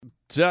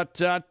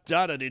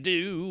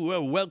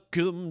Da-da-da-da-dee-doo.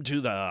 Welcome to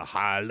the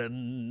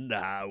Highland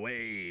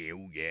Highway.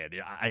 Oh, yeah,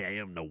 I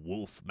am the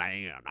Wolf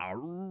Man.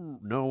 Arr.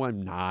 No,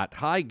 I'm not.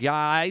 Hi,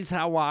 guys.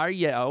 How are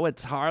you? Oh,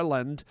 it's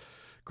Harland.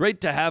 Great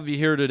to have you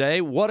here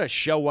today. What a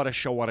show, what a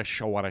show, what a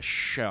show, what a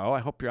show. I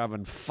hope you're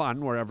having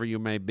fun wherever you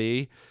may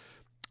be.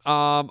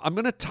 I'm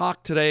going to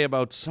talk today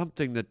about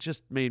something that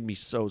just made me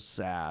so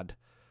sad.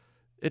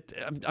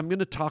 I'm going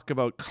to talk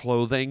about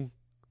clothing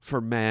for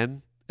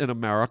men in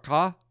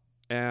America.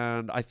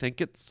 And I think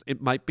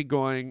it might be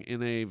going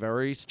in a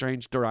very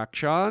strange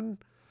direction.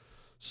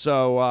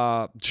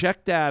 So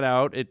check that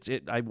out.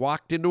 I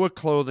walked into a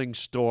clothing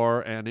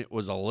store and it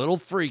was a little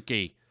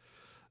freaky.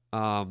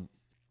 And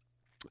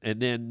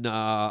then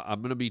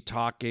I'm going to be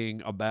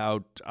talking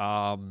about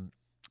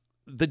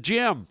the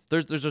gym.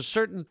 There's a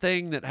certain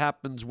thing that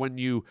happens when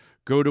you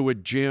go to a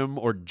gym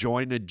or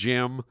join a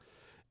gym.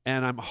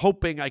 And I'm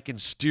hoping I can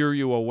steer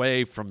you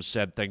away from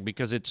said thing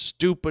because it's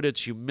stupid,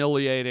 it's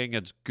humiliating,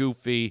 it's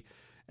goofy,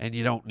 and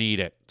you don't need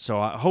it.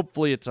 So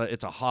hopefully it's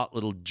a hot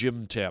little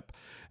gym tip.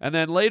 And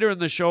then later in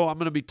the show, I'm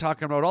going to be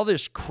talking about all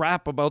this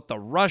crap about the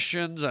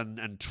Russians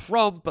and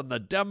Trump and the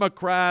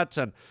Democrats,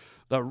 and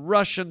the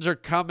Russians are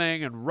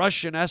coming and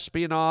Russian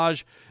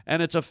espionage,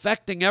 and it's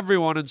affecting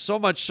everyone, and so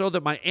much so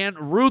that my Aunt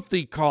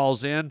Ruthie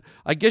calls in.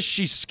 I guess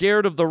she's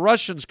scared of the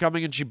Russians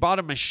coming, and she bought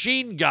a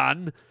machine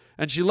gun,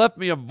 and she left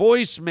me a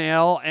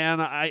voicemail, and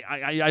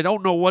I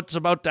don't know what's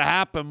about to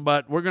happen,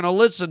 but we're going to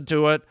listen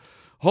to it.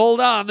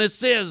 Hold on,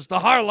 this is the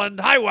Harland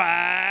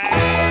Highway.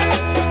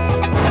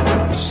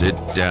 Sit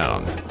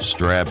down,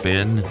 strap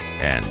in,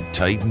 and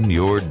tighten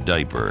your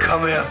diaper.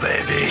 Come here,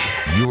 baby.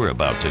 You're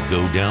about to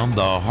go down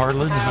the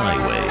Harland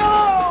Highway.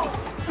 No!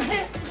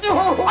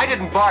 I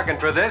didn't bargain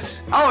for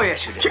this. Oh,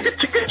 yes, you did.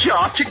 Chicka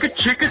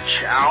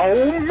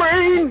chow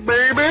mein,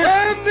 baby.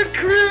 And the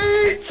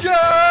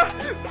creature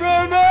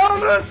from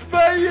outer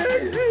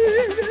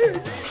space.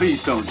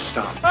 Please don't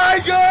stop. I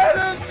got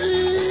a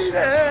mean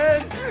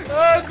and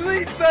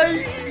ugly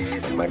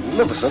face.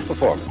 Magnificent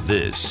performance.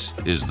 This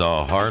is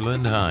the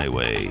Harland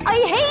Highway. I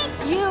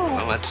hate you.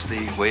 Well, that's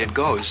the way it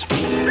goes.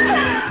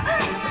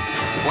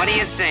 What do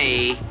you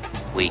say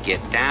we get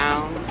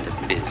down to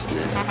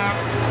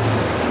business?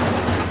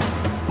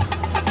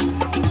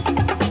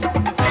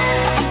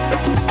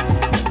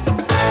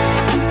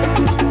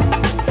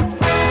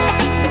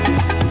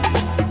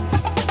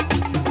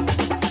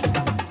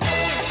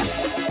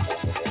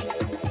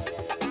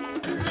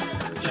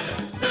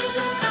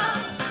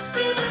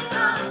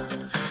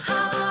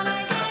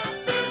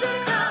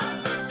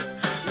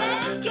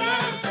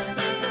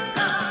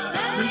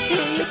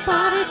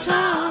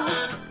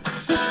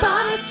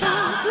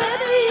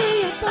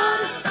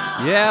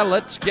 Yeah,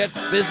 let's get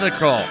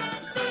physical.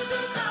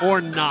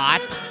 Or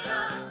not.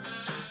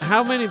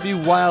 How many of you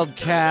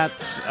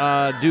wildcats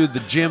do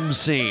the gym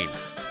scene?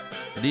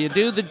 Do you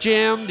do the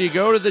gym? Do you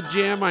go to the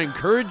gym? I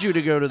encourage you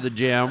to go to the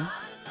gym.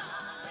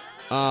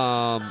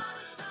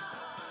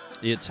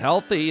 It's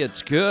healthy.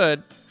 It's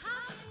good.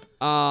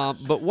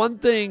 But one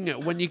thing,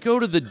 when you go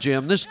to the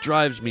gym, this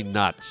drives me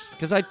nuts.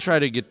 Because I try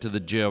to get to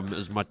the gym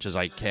as much as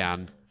I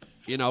can.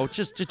 You know, it's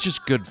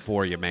just good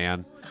for you,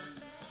 man.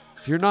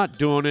 If you're not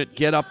doing it,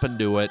 get up and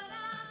do it.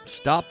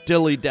 Stop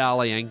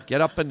dilly-dallying.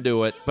 Get up and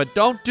do it. But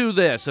don't do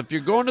this. If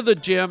you're going to the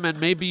gym and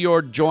maybe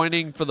you're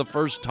joining for the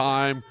first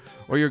time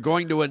or you're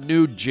going to a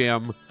new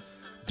gym,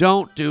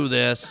 don't do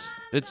this.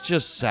 It's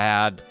just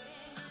sad.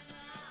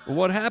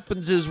 What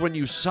happens is when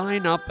you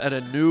sign up at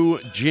a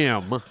new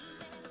gym,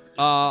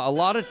 a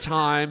lot of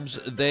times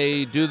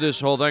they do this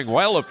whole thing.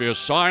 Well, if you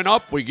sign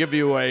up, we give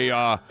you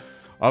a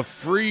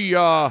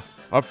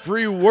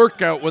free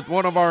workout with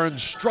one of our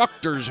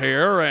instructors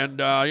here, and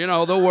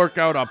they'll work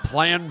out a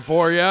plan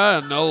for you,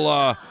 and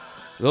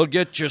they'll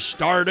get you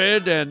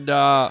started, and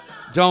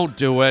don't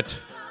do it.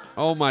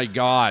 Oh my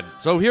God!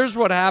 So here's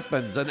what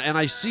happens, and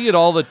I see it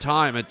all the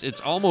time. It's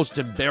almost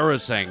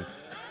embarrassing.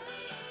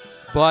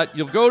 But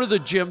you'll go to the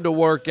gym to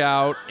work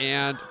out,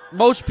 and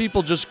most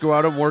people just go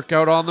out and work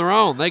out on their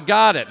own. They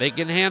got it. They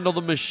can handle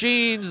the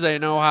machines. They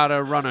know how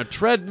to run a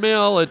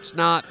treadmill. It's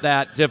not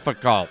that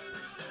difficult.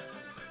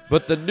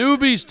 But the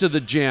newbies to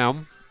the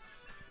gym,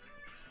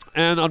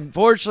 and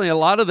unfortunately a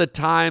lot of the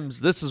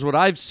times, this is what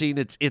I've seen,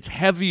 it's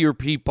heavier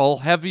people,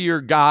 heavier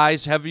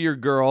guys, heavier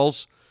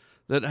girls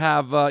that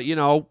have,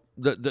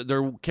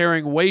 they're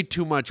carrying way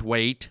too much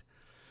weight.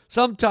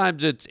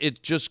 Sometimes it's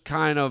just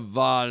kind of,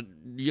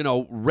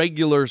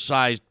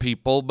 regular-sized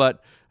people,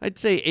 but I'd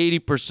say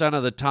 80%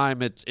 of the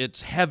time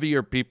it's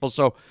heavier people.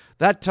 So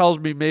that tells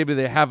me maybe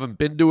they haven't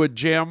been to a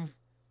gym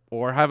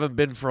or haven't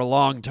been for a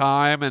long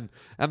time, and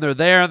they're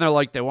there, and they're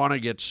like, they want to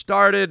get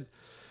started.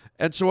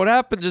 And so what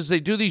happens is they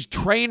do these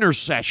trainer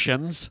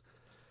sessions,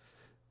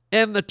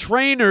 and the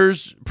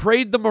trainers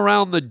parade them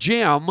around the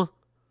gym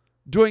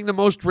doing the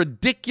most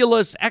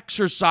ridiculous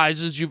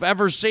exercises you've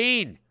ever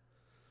seen.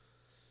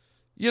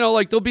 You know,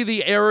 like there'll be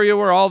the area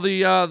where all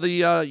the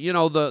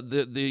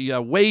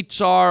weights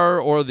are,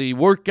 or the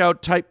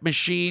workout type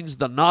machines,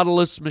 the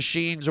Nautilus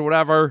machines or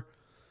whatever.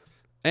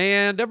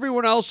 And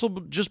everyone else will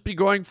just be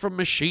going from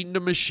machine to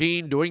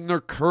machine, doing their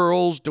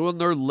curls, doing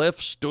their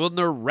lifts, doing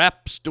their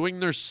reps, doing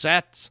their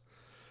sets.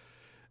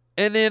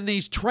 And then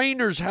these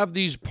trainers have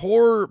these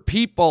poor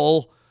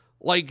people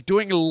like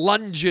doing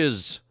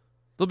lunges.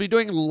 They'll be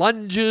doing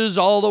lunges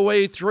all the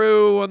way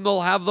through, and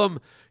they'll have them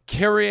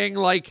carrying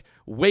like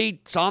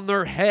weights on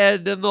their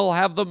head, and they'll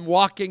have them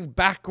walking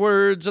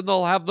backwards, and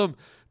they'll have them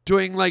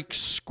doing like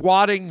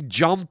squatting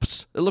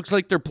jumps. It looks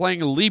like they're playing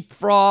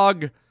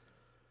leapfrog.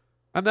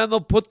 And then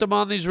they'll put them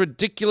on these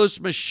ridiculous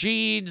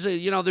machines.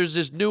 There's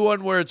this new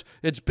one where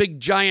it's big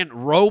giant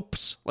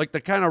ropes, like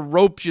the kind of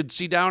ropes you'd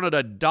see down at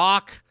a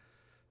dock,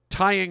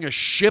 tying a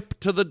ship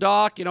to the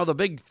dock. The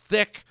big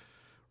thick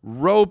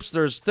ropes.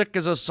 They're as thick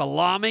as a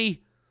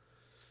salami.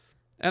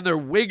 And they're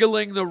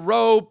wiggling the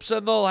ropes,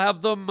 and they'll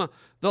have them.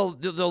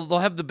 They'll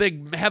have the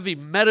big heavy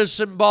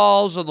medicine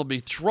balls, and they'll be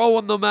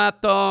throwing them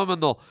at them,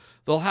 and they'll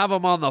have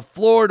them on the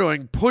floor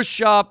doing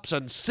push-ups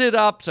and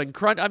sit-ups and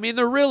crunch. I mean,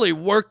 they're really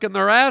working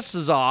their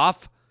asses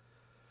off.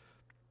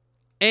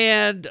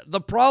 And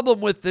the problem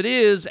with it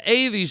is,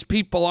 A, these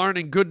people aren't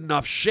in good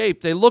enough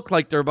shape. They look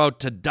like they're about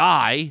to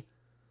die.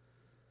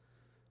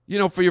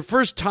 For your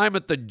first time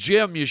at the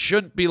gym, you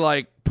shouldn't be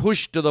like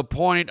pushed to the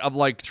point of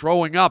like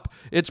throwing up.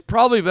 It's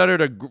probably better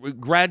to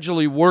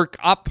gradually work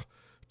up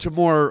to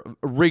more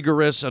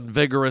rigorous and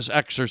vigorous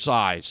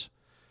exercise.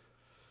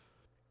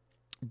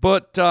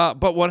 But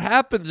what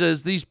happens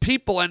is these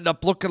people end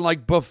up looking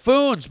like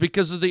buffoons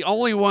because they're the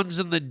only ones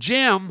in the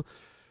gym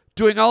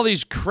doing all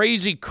these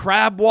crazy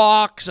crab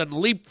walks and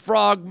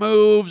leapfrog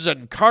moves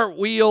and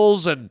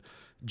cartwheels and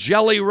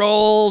jelly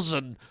rolls,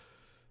 and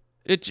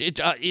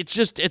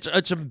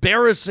it's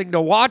embarrassing to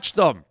watch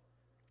them.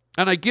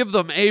 And I give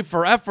them A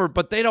for effort,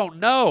 but they don't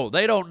know.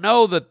 They don't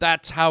know that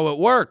that's how it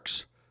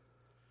works.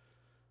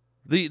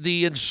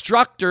 The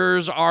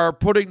instructors are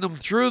putting them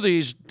through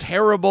these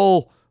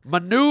terrible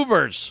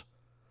maneuvers.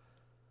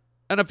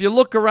 And if you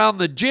look around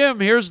the gym,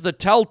 here's the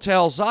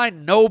telltale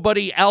sign.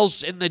 Nobody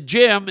else in the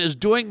gym is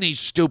doing these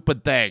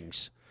stupid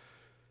things.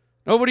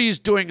 Nobody's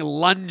doing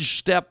lunge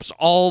steps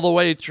all the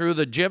way through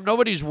the gym.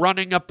 Nobody's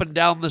running up and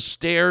down the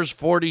stairs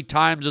 40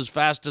 times as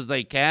fast as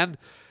they can.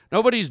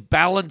 Nobody's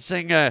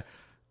balancing a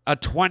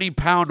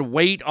 20-pound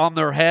weight on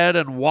their head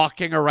and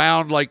walking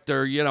around like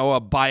they're, a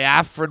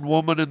Biafran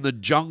woman in the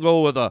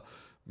jungle with a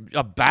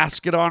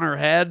basket on her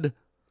head.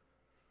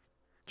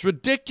 It's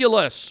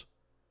ridiculous.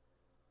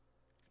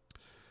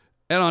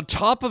 And on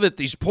top of it,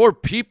 these poor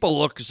people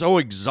look so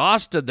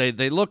exhausted.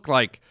 They look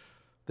like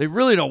they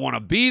really don't want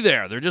to be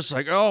there. They're just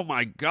like, oh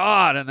my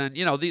God. And then,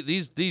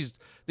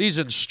 these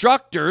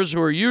instructors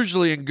who are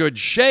usually in good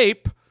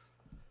shape,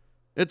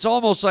 it's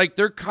almost like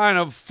they're kind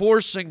of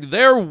forcing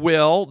their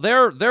will,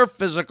 their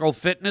physical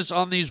fitness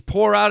on these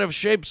poor out of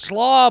shape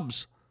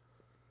slobs.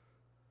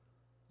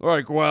 They're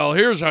like, well,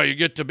 here's how you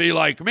get to be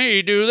like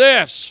me, do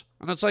this.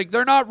 And it's like,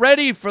 they're not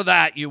ready for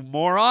that, you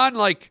moron.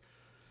 Like,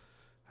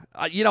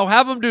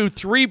 have them do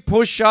 3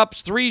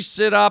 push-ups, 3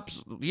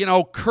 sit-ups,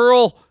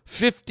 curl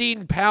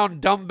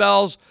 15-pound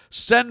dumbbells,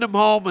 send them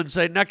home and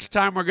say, next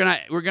time we're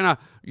gonna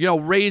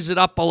raise it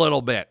up a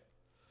little bit.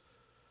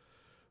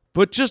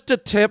 But just a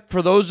tip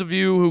for those of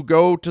you who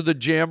go to the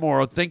gym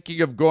or are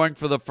thinking of going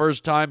for the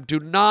first time,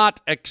 do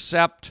not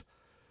accept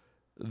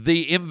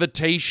the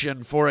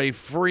invitation for a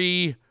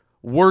free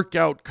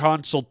workout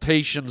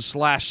consultation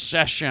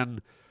 /session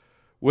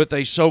with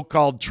a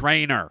so-called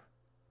trainer.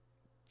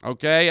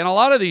 Okay? And a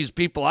lot of these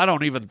people, I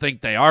don't even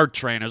think they are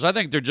trainers. I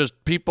think they're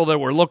just people that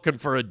were looking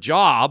for a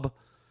job.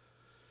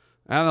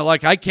 And they're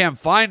like, I can't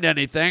find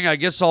anything. I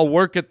guess I'll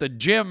work at the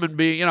gym and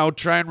be,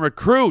 try and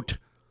recruit.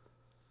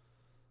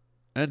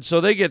 And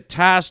so they get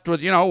tasked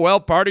with,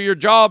 part of your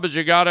job is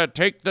you got to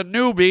take the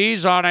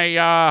newbies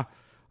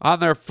on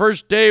their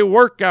first day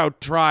workout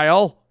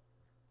trial.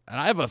 And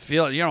I have a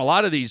feeling, a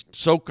lot of these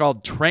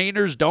so-called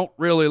trainers don't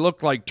really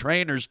look like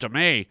trainers to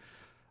me.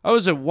 I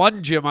was at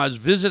one gym. I was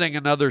visiting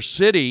another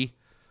city,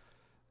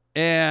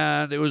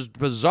 and it was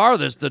bizarre.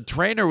 The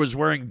trainer was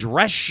wearing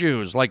dress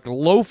shoes, like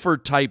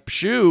loafer-type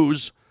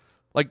shoes,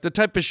 like the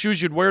type of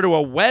shoes you'd wear to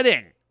a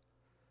wedding.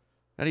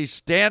 And he's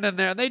standing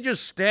there, and they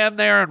just stand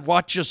there and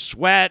watch you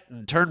sweat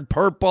and turn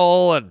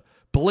purple and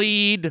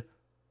bleed.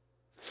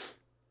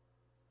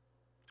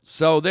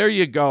 So there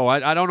you go.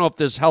 I don't know if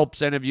this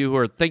helps any of you who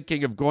are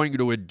thinking of going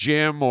to a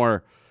gym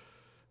or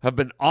have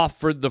been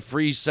offered the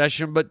free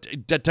session, but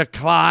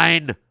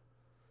decline.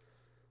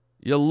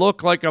 You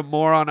look like a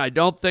moron. I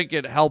don't think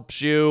it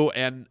helps you,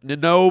 and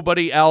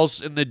nobody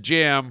else in the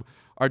gym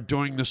are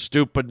doing the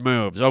stupid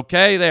moves.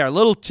 Okay, there. A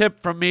little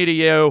tip from me to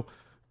you.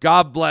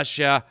 God bless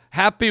you.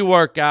 Happy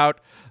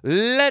workout.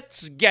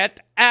 Let's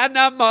get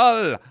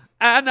animal.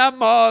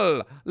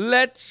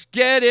 Let's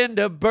get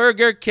into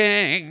Burger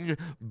King.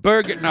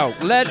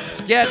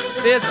 Let's get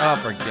this. Oh,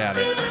 forget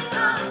it.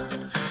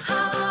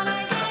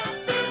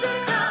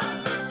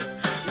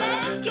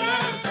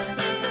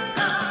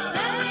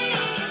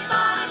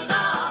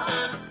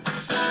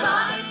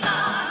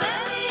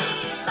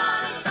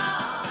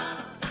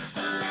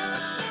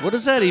 What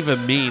does that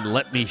even mean?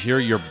 Let me hear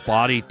your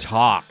body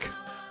talk.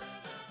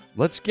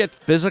 Let's get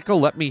physical.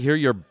 Let me hear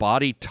your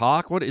body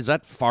talk. What is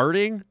that,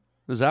 farting?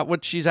 Is that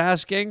what she's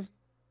asking?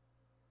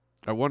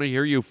 I want to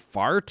hear you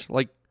fart?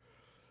 Like,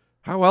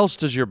 how else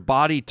does your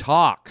body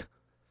talk?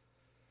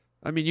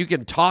 I mean, you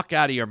can talk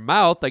out of your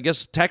mouth. I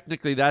guess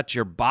technically that's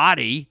your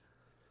body.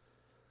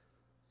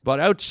 But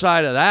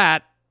outside of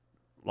that,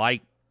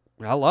 like,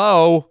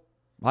 hello,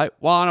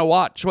 might want to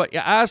watch what you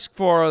ask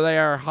for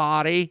there,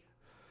 hottie.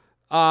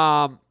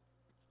 Man,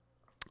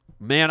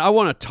 I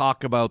want to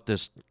talk about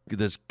this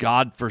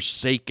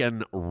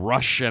godforsaken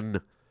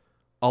Russian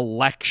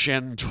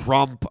election,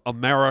 Trump,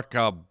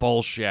 America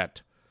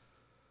bullshit.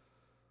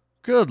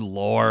 Good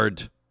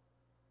Lord.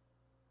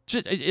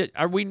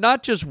 Are we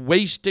not just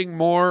wasting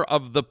more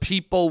of the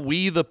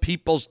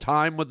people's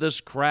time with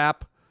this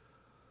crap?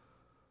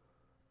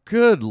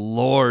 Good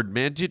Lord,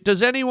 man.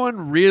 Does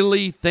anyone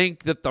really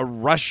think that the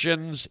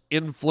Russians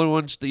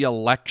influenced the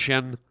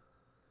election?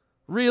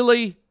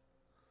 Really?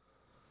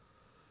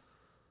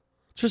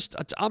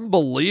 It's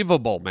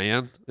unbelievable,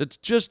 man.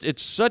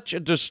 It's such a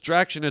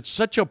distraction. It's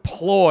such a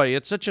ploy.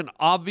 It's such an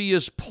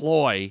obvious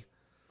ploy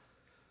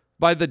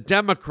by the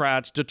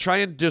Democrats to try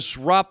and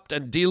disrupt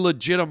and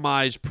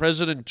delegitimize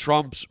President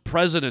Trump's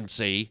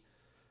presidency.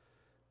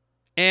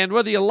 And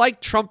whether you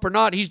like Trump or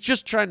not, he's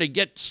just trying to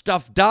get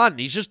stuff done.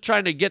 He's just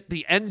trying to get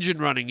the engine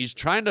running. He's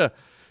trying to,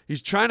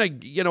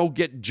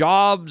 get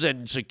jobs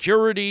and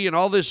security and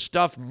all this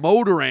stuff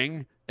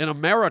motoring in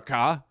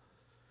America.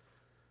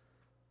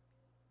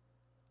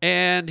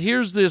 And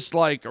here's this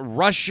like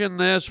Russian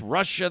this,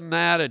 Russian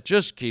that. It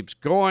just keeps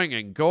going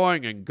and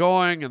going and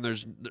going. And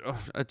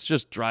it's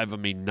just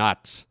driving me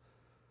nuts.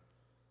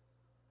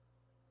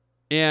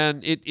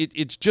 And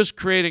it's just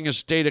creating a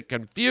state of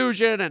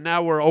confusion. And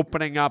now we're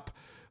opening up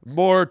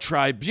more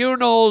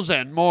tribunals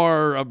and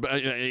more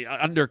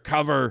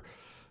undercover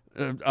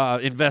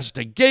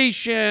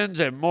investigations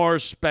and more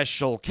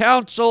special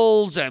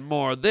counsels and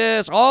more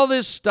this, all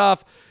this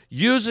stuff.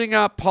 Using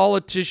up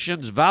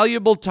politicians'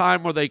 valuable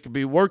time where they could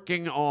be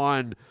working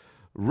on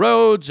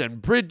roads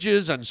and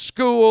bridges and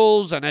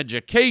schools and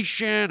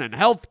education and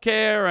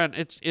healthcare, and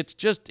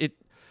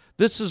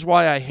this is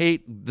why I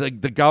hate the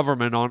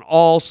government on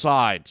all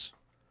sides.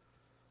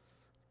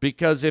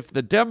 Because if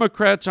the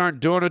Democrats aren't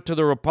doing it to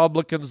the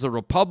Republicans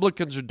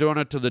are doing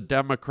it to the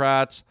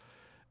Democrats,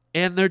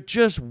 and they're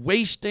just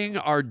wasting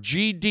our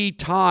GD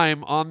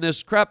time on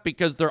this crap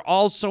because they're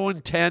also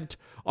intent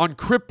on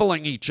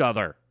crippling each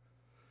other.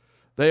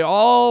 They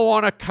all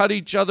want to cut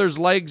each other's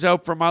legs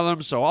out from under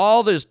them, so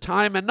all this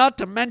time, and not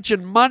to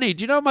mention money.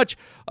 Do you know how much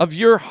of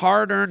your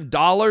hard-earned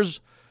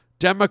dollars,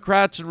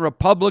 Democrats and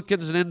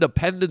Republicans and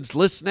independents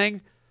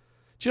listening,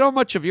 do you know how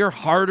much of your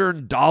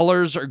hard-earned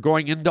dollars are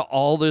going into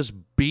all this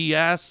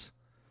BS?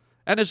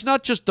 And it's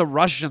not just the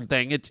Russian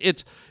thing.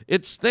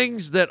 It's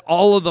things that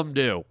all of them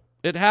do.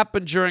 It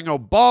happened during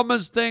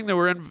Obama's thing. There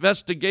were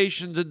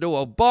investigations into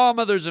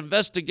Obama. There's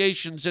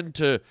investigations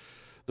into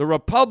the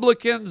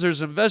Republicans,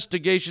 there's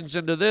investigations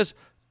into this,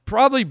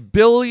 probably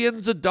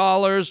billions of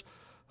dollars,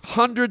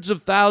 hundreds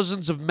of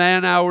thousands of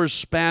man-hours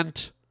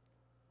spent.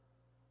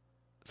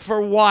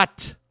 For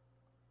what?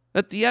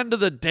 At the end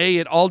of the day,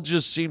 it all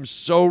just seems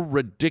so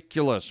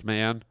ridiculous,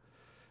 man.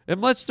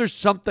 Unless there's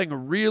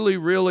something really,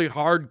 really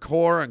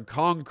hardcore and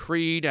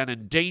concrete and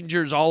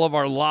endangers all of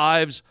our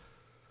lives,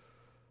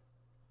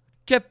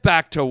 get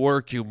back to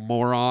work, you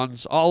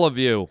morons, all of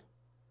you.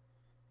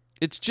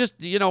 It's just,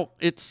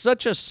 it's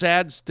such a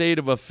sad state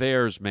of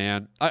affairs,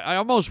 man. I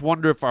almost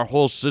wonder if our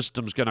whole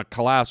system's going to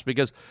collapse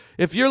because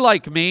if you're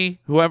like me,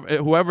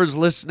 whoever's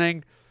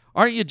listening,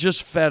 aren't you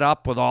just fed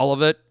up with all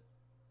of it?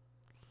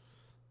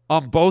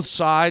 On both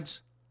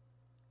sides?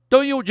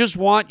 Don't you just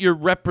want your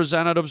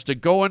representatives to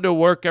go into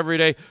work every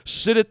day,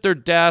 sit at their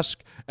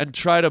desk, and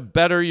try to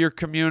better your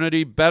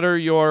community, better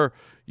your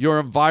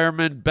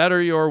environment,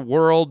 better your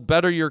world,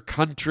 better your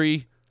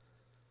country?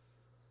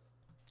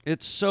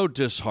 It's so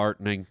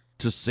disheartening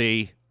to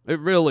see. It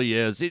really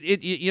is.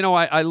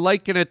 I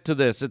liken it to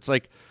this. It's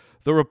like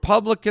the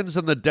Republicans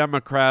and the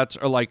Democrats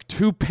are like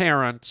two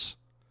parents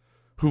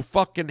who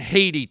fucking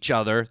hate each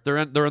other. They're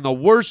in the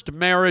worst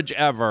marriage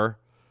ever,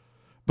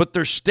 but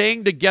they're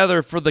staying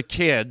together for the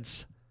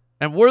kids.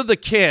 And we're the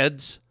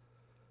kids,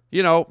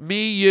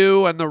 me,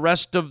 you, and the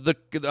rest of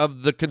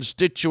the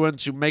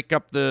constituents who make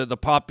up the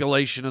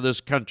population of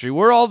this country.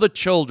 We're all the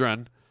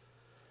children.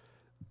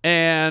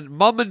 And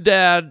mom and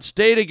dad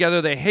stay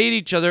together. They hate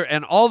each other,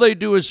 and all they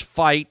do is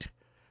fight.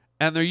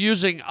 And they're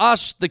using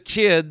us, the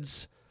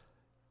kids,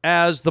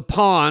 as the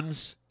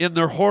pawns in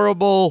their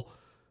horrible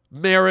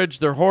marriage,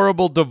 their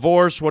horrible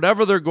divorce,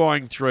 whatever they're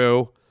going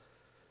through.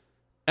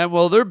 And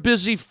while they're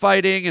busy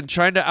fighting and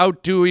trying to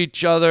outdo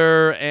each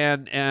other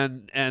and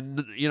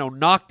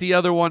knock the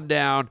other one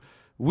down,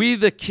 we,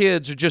 the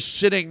kids, are just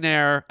sitting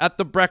there at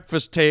the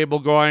breakfast table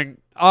going,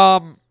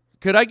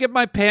 could I get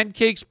my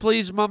pancakes,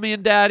 please, Mommy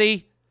and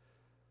Daddy?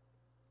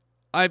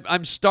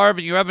 I'm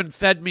starving. You haven't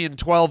fed me in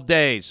 12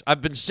 days. I've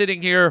been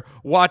sitting here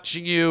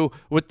watching you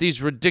with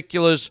these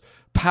ridiculous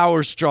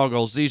power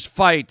struggles, these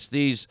fights,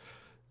 these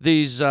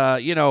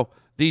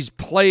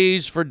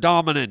plays for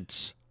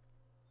dominance.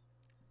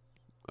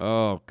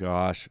 Oh,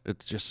 gosh.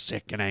 It's just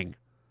sickening.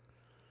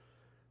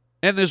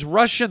 And this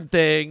Russian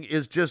thing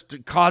is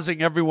just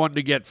causing everyone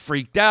to get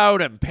freaked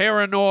out and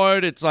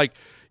paranoid. It's like,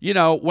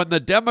 when the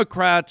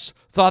Democrats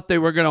thought they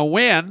were going to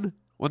win,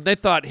 when they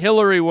thought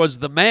Hillary was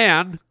the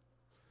man,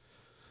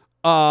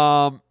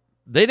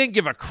 they didn't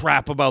give a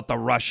crap about the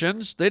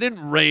Russians. They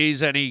didn't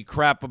raise any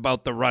crap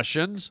about the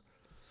Russians.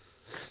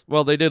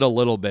 Well, they did a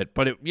little bit,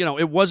 but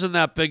it wasn't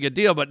that big a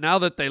deal. But now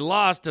that they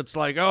lost, it's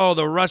like, oh,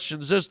 the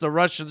Russians this, the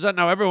Russians that.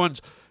 Now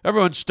everyone's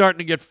starting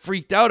to get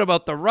freaked out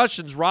about the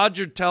Russians.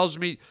 Roger tells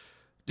me,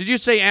 did you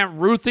say Aunt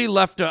Ruthie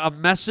left a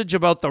message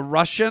about the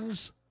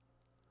Russians?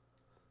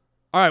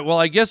 All right, well,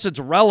 I guess it's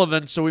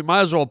relevant, so we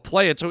might as well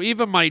play it. So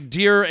even my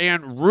dear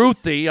Aunt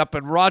Ruthie up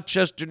in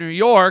Rochester, New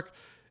York,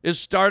 is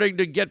starting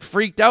to get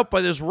freaked out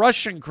by this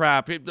Russian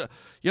crap. You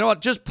know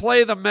what? Just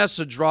play the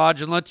message,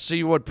 Raj, and let's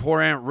see what poor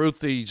Aunt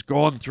Ruthie's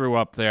going through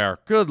up there.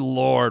 Good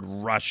Lord,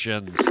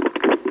 Russians.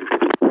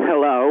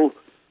 Hello?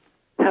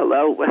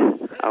 Hello?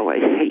 Oh, I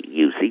hate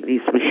using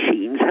these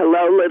machines.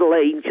 Hello, little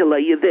angel, are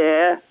you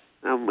there?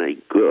 Oh, my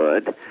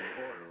God.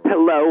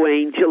 Hello,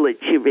 Angel.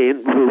 It's your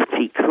Aunt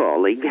Ruthie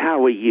calling.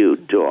 How are you,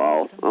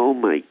 doll? Oh,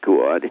 my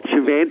God. It's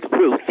your Aunt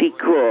Ruthie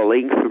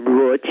calling from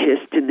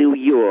Rochester, New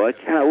York.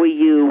 How are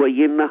you? Are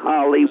you in the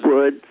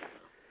Hollywoods?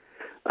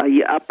 Are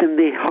you up in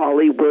the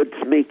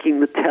Hollywoods making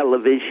the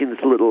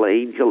televisions, little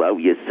angel? Oh,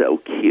 you're so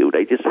cute.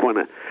 I just want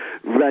to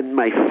run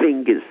my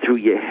fingers through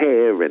your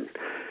hair and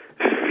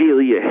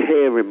feel your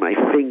hair in my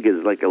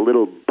fingers like a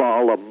little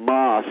ball of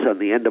moss on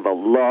the end of a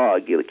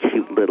log. You're a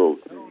cute little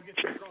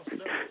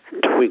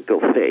twinkle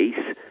face.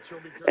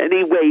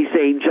 Anyways,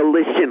 Angel,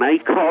 listen, I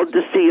called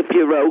to see if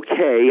you're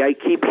okay. I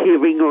keep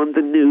hearing on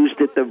the news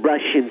that the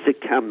Russians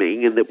are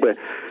coming and that we're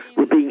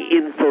being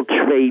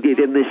infiltrated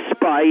and they're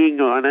spying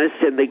on us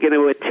and they're going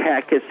to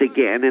attack us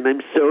again. And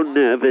I'm so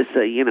nervous.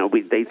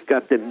 They've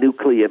got the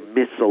nuclear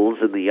missiles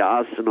and the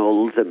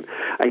arsenals, and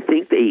I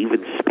think they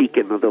even speak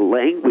another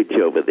language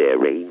over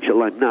there,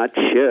 Angel. I'm not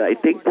sure. I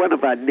think one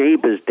of our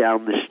neighbors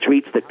down the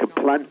streets, the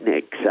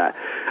Kaplutniks,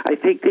 I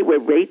think they were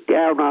right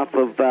down off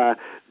of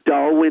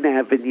Darwin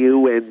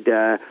Avenue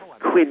and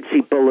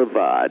Quincy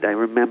Boulevard. I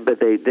remember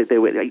they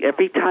were,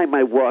 every time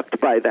I walked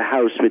by the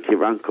house with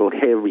your Uncle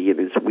Harry in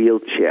his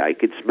wheelchair, I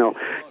could smell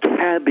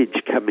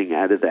cabbage coming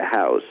out of the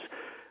house.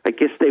 I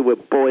guess they were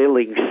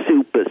boiling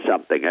soup or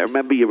something. I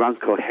remember your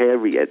Uncle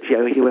Harry,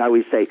 he would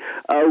always say,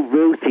 "Oh,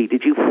 Ruthie,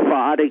 did you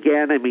fart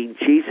again? I mean,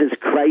 Jesus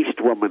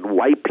Christ, woman,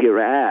 wipe your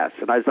ass."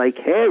 And I was like,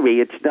 "Harry,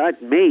 it's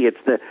not me. It's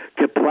the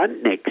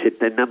Kaplutniks at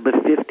the number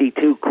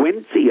 52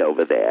 Quincy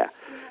over there."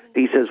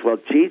 He says, "Well,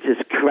 Jesus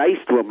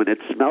Christ, woman, it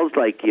smells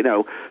like,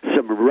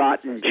 some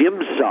rotten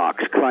gym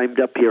socks climbed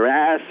up your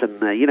ass and,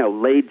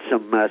 laid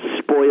some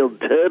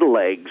spoiled turtle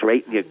eggs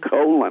right in your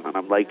colon." And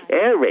I'm like,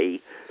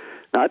 "Harry,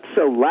 not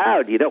so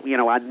loud.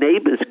 Our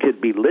neighbors could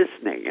be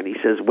listening." And he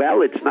says,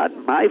 "Well, it's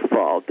not my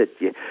fault that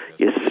you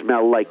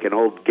smell like an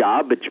old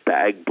garbage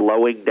bag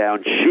blowing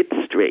down shit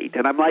street."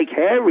 And I'm like,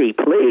 "Harry,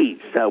 please."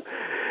 So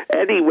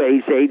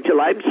anyways,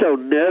 Angel, I'm so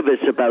nervous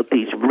about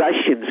these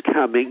Russians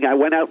coming. I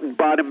went out and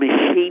bought a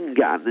machine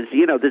gun.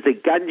 There's a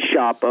gun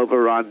shop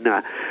over on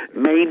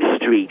Main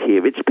Street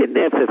here. It's been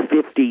there for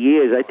 50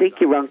 years. I think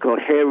your Uncle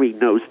Harry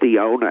knows the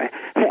owner.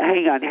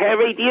 Hang on.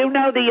 Harry, do you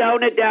know the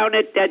owner down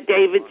at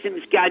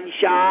Davidson's gun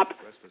shop?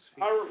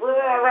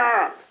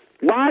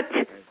 What?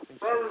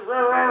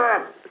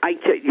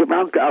 Your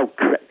uncle...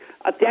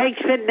 Oh,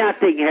 thanks for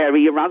nothing,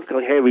 Harry. Your Uncle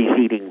Harry's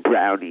eating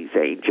brownies,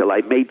 Angel.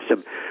 I made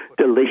some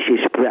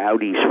delicious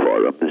brownies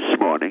for him this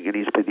morning, and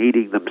he's been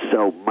eating them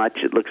so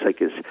much it looks like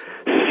his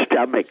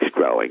stomach's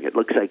growing. It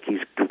looks like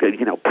he's,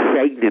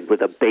 pregnant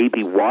with a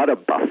baby water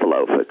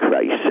buffalo, for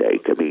Christ's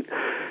sake. I mean,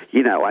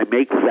 I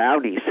make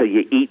brownies so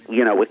you eat,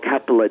 a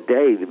couple a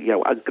day.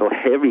 Uncle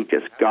Harry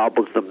just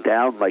gobbles them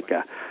down like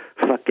a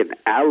fucking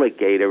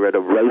alligator at a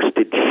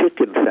roasted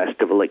chicken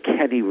festival at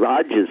Kenny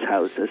Rogers'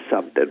 house or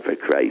something, for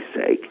Christ's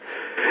sake.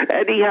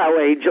 Anyhow,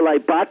 Angel, I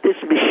bought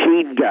this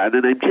machine gun,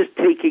 and I'm just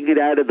taking it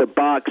out of the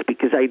box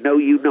because I know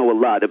you know a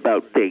lot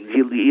about things.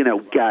 You know,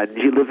 guns.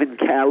 You live in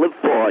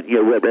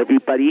California where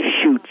everybody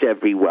shoots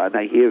everyone.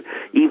 I hear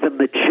even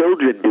the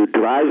children do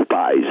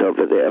drive-bys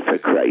over there, for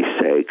Christ's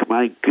sake.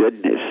 My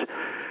goodness.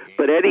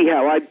 But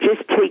anyhow, I'm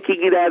just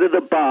taking it out of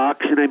the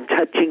box, and I'm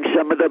touching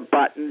some of the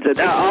buttons, and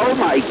oh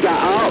my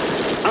God,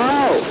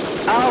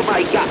 oh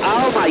my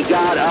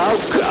God,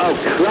 oh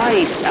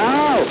Christ,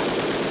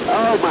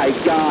 oh my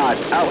God,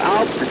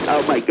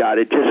 oh my God,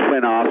 it just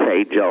went off,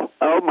 Angel.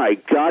 Oh my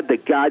God, the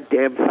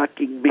goddamn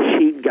fucking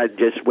machine gun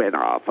just went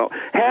off. Oh,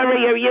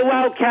 Harry, are you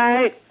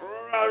okay?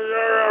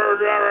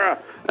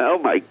 Oh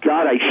my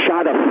God, I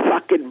shot a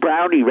fucking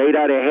brownie right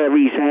out of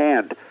Harry's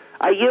hand.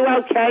 Are you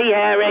okay,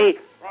 Harry?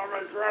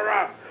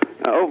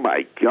 Oh,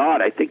 my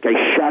God, I think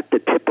I shot the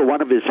tip of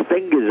one of his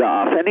fingers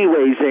off.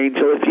 Anyways,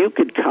 Angel, if you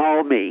could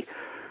call me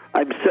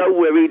I'm so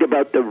worried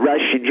about the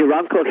Russians. Your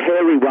Uncle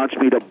Harry wants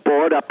me to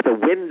board up the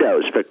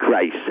windows, for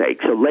Christ's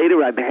sake. So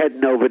later I'm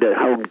heading over to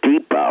Home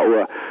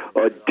Depot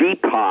or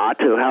Depot,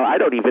 or how I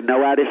don't even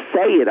know how to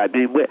say it. I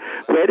mean,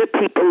 where do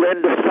people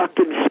learn to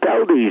fucking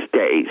spell these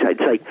days?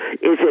 It's like,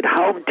 is it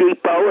Home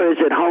Depot or is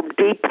it Home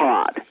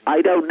Depot?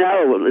 I don't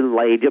know,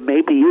 little angel.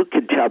 Maybe you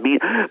can tell me.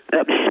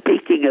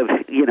 Speaking of,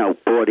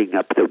 boarding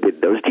up the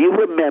windows, do you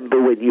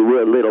remember when you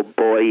were a little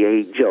boy,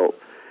 Angel,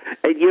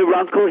 and your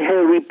Uncle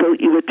Harry built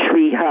you a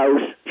tree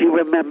house? Do you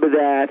remember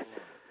that?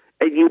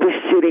 And you were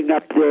sitting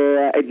up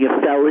there and you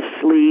fell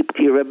asleep,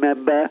 do you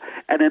remember?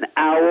 And an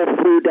owl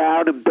flew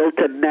down and built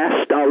a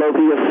nest all over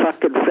your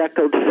fucking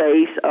freckled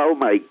face. Oh,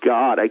 my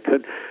God, I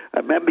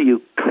remember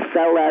you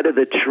fell out of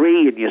the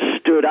tree and you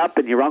stood up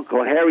and your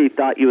Uncle Harry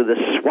thought you were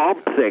the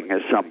Swamp Thing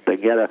or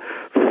something. You had a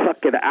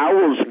fucking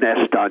owl's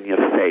nest on your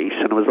face.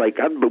 And it was like,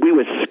 we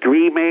were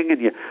screaming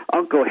and your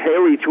Uncle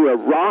Harry threw a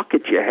rock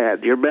at your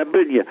head. Do you remember?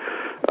 And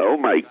oh,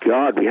 my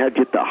God, we had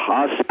you at the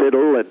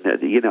hospital and,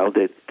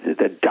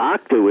 the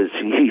doctor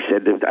he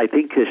said, I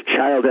think his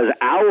child has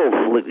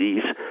owl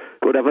fleas,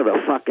 whatever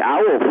the fuck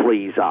owl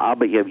fleas are,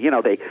 but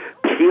they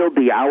peeled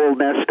the owl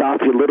nest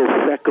off your little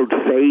freckled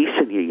face,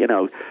 and you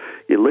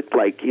looked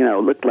like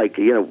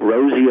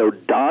Rosie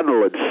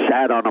O'Donnell had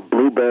sat on a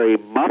blueberry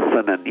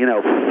muffin and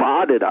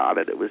farted on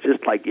it. It was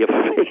just like your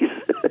face,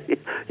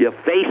 your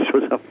face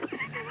was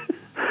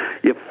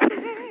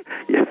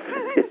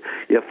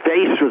your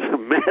face was a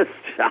mess,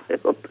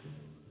 child.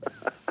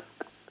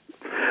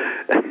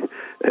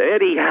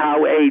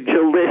 Anyhow,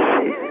 Angel,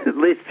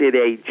 listen,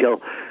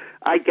 Angel.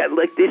 I got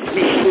this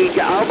machine.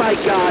 Oh my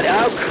God!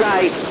 Oh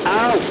Christ!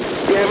 Oh,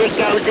 there he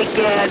goes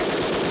again!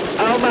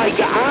 Oh my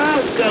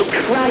God! Oh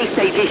Christ!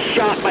 They just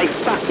shot my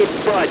fucking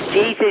foot.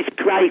 Jesus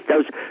Christ!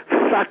 Those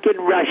fucking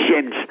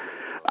Russians!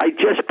 I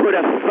just put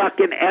a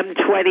fucking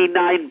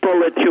M29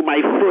 bullet through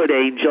my foot,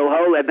 Angel.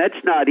 Oh, and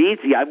that's not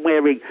easy. I'm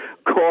wearing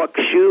cork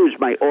shoes,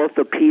 my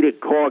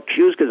orthopedic cork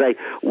shoes, because I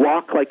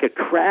walk like a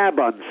crab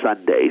on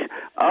Sundays.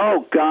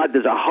 Oh, God,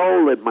 there's a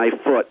hole in my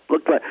foot.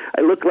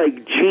 I look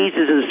like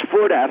Jesus'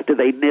 foot after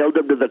they nailed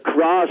him to the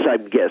cross,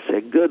 I'm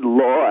guessing. Good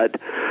Lord.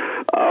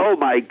 Oh,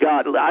 my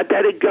God. I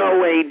better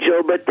go,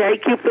 Angel, but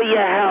thank you for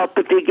your help.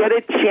 If you get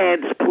a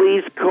chance,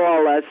 please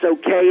call us,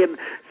 okay? And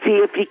see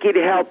if you can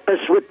help us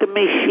with the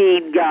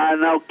machine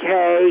gun,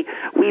 okay?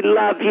 We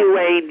love you,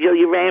 Angel.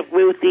 Your Aunt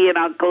Ruthie and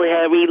Uncle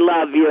Harry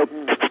love you.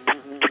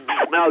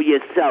 Oh, you're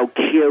so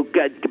cute.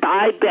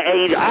 Goodbye,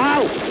 Angel.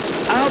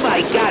 Oh,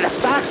 my God.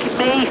 Fuck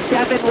me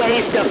 7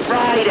 ways to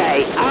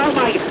Friday.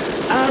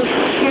 Oh,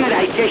 shit.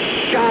 I just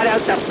shot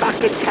out the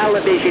fucking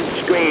television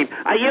screen.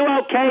 Are you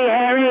okay,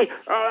 Harry?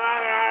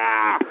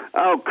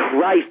 Oh,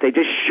 Christ. They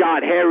just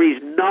shot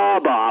Harry's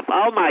knob off.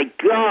 Oh, my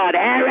God,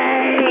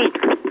 Harry!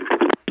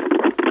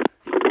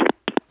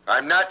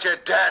 I'm not your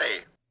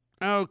daddy.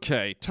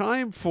 Okay,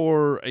 time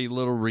for a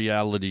little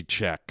reality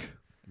check,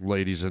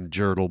 ladies and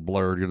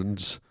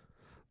Jurtle-blurgans.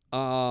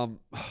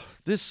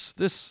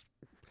 This,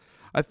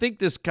 I think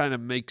this kind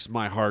of makes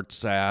my heart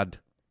sad.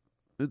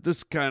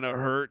 This kind of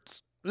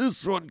hurts.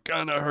 This one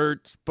kind of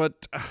hurts,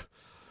 but,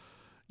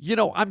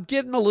 I'm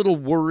getting a little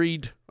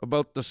worried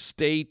about the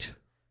state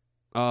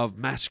of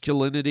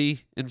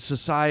masculinity in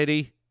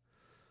society.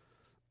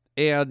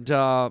 And,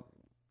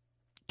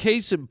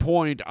 case in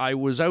point, I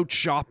was out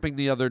shopping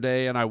the other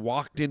day and I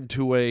walked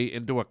into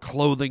a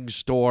clothing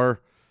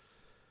store.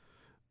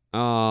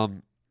 I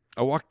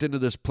walked into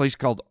this place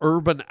called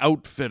Urban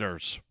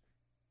Outfitters.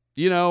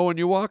 When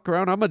you walk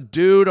around, I'm a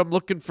dude, I'm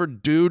looking for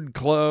dude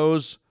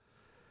clothes.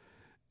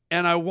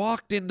 And I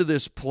walked into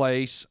this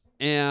place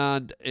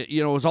and,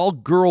 it was all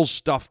girls'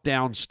 stuff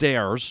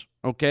downstairs.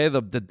 Okay,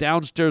 the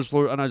downstairs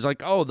floor. And I was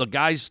like, oh, the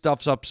guys'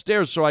 stuff's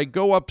upstairs. So I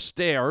go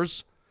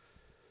upstairs.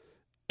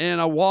 And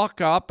I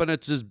walk up, and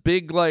it's this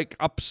big,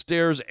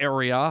 upstairs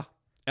area,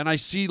 and I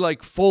see,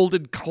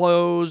 folded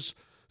clothes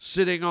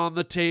sitting on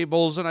the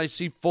tables, and I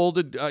see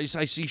I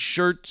see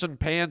shirts and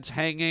pants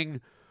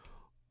hanging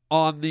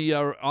on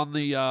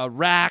the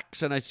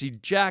racks, and I see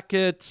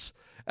jackets,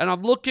 and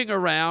I'm looking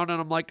around,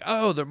 and I'm like,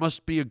 oh, there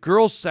must be a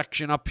girls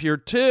section up here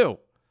too.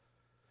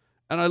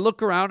 And I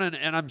look around,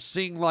 and I'm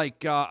seeing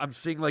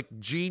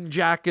jean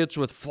jackets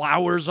with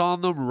flowers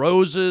on them,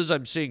 roses.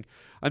 I'm seeing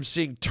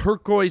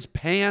turquoise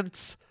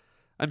pants.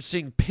 I'm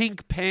seeing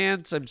pink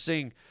pants. I'm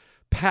seeing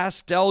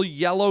pastel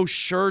yellow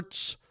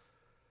shirts.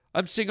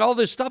 I'm seeing all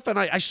this stuff, and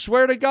I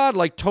swear to God,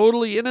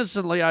 totally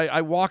innocently,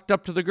 I walked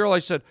up to the girl. I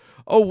said,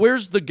 oh,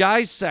 where's the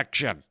guys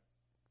section?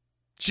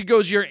 She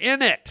goes, you're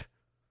in it.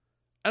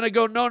 And I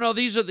go, no,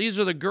 these are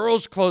the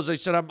girls' clothes. I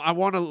said, I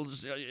want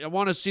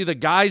to see the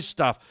guys'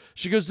 stuff.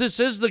 She goes, this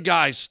is the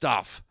guys'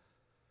 stuff.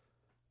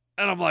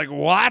 And I'm like,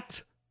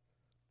 what?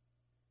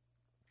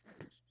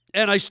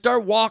 And I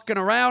start walking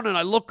around, and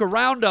I look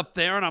around up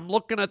there, and I'm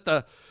looking at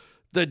the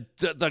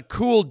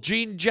cool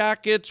jean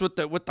jackets with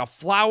the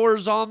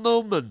flowers on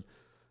them,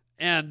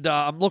 and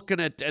I'm looking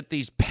at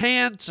these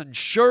pants and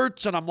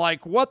shirts, and I'm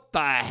like, what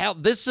the hell?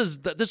 This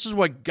is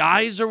what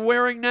guys are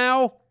wearing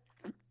now?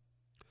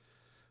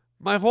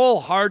 My whole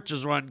heart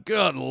just went,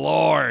 good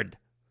Lord.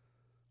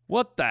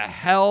 What the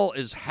hell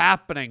is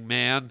happening,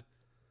 man?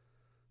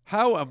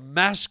 How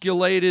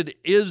emasculated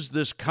is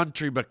this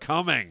country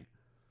becoming?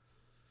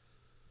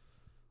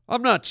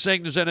 I'm not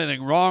saying there's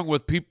anything wrong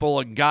with people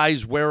and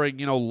guys wearing,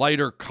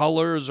 lighter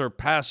colors or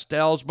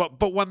pastels,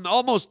 but when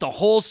almost the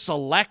whole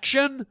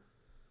selection,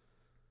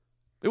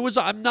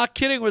 I'm not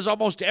kidding, it was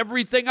almost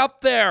everything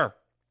up there.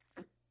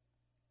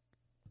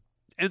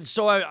 And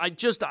so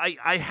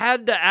I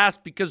had to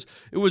ask, because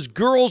it was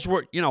girls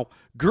working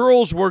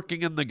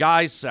in the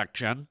guys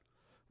section,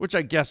 which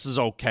I guess is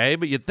okay,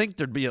 but you'd think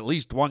there'd be at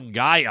least one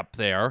guy up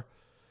there.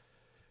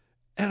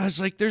 And I was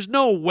like, there's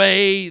no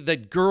way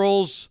that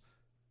girls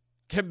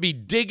can be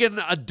digging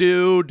a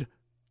dude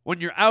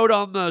when you're out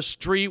on the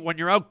street, when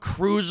you're out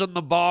cruising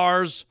the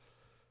bars.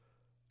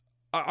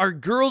 Are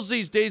girls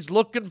these days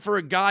looking for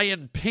a guy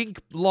in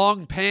pink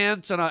long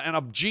pants and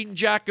a jean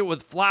jacket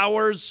with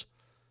flowers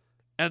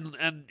and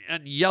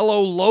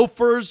yellow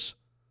loafers?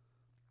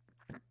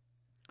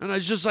 And I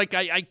was just like,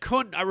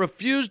 I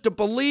refused to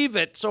believe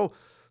it. So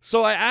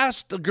I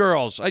asked the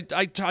girls.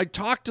 I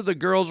talked to the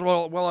girls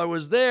while I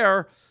was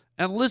there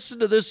and listened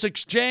to this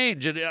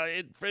exchange, and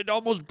it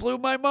almost blew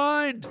my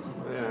mind.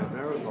 Man,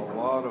 there was a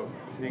lot of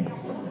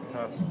pinks and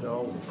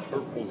pastels and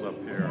purples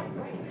up here.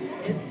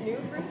 It's new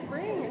for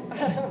spring.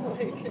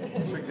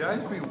 Should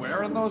guys be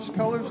wearing those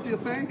colors, do you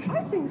think?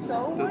 I think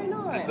so. Why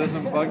not? It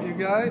doesn't bug you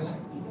guys?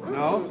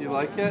 No? You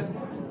like it?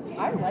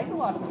 I like a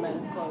lot of the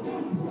men's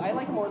clothing. I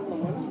like more than the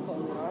women's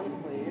clothing, honestly.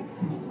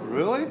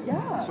 Really?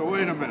 Yeah. So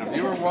wait a minute. If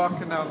you were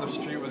walking down the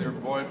street with your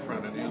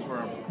boyfriend and he was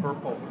wearing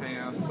purple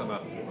pants and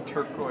a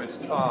turquoise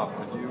top,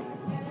 would you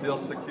feel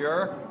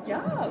secure?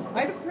 Yeah.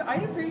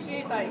 I'd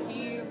appreciate that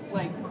he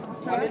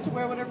wanted to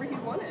wear whatever he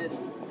wanted.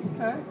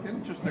 Okay.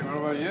 Interesting. What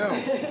about you?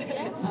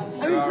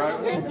 I mean,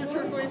 purple pants and a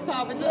turquoise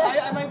top.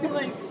 I might be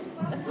like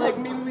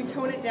maybe we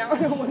tone it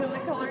down on one of the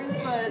colors,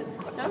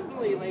 but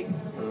definitely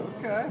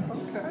Okay.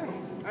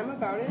 I'm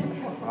about it.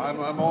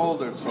 I'm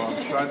older, so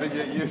I'm trying to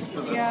get used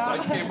to this. Yeah. I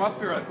came up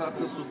here, I thought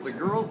this was the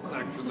girls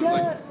section. There's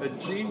like a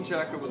jean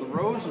jacket with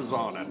roses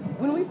on it.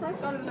 When we first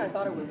got it, I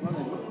thought it was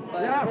women's.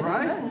 But Yeah, it is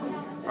right?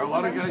 men's. Are a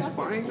lot of guys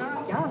buying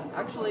that? Yeah,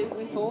 actually,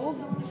 we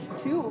sold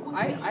 2.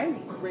 I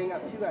rang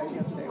up 2 guys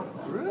yesterday.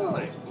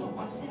 Really?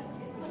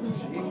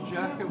 Jean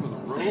jacket with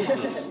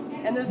roses.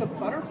 And there's a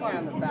butterfly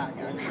on the back,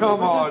 actually.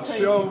 Come on, which is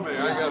show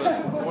crazy. me. I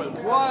gotta.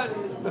 What?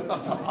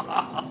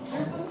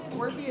 There's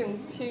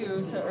scorpions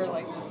too, or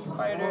the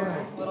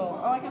spider, little.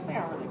 Oh, I guess they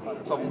aren't really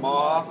butterflies. Some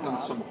moth and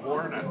some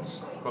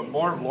hornets, but a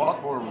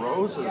lot more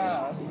roses.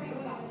 Yeah.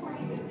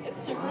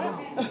 It's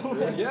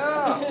different.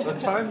 Yeah, the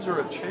times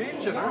are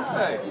a-changing, aren't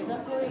they?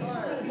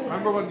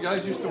 Remember when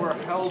guys used to wear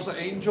Hell's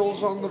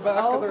Angels on the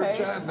back of their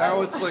jacket?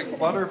 Now it's like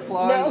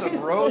butterflies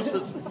and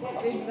roses.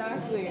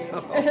 Exactly.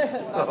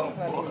 Oh,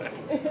 boy.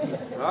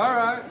 All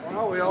right.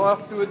 Well, we all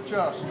have to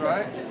adjust,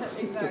 right?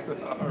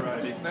 Exactly. All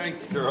righty.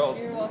 Thanks, girls.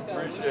 You're welcome.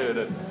 Appreciate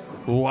it.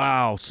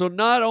 Wow. So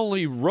not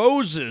only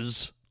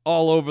roses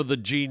all over the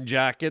jean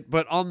jacket,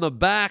 but on the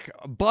back,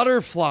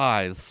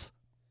 butterflies.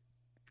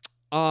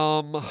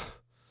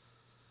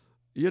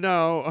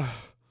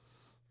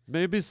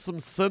 Maybe some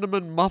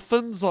cinnamon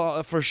muffins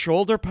for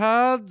shoulder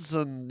pads,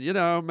 and,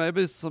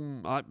 maybe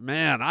some,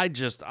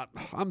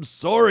 I'm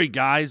sorry,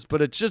 guys,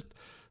 but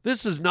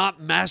this is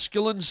not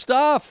masculine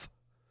stuff.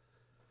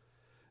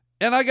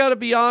 And I got to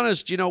be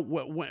honest,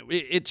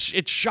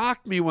 it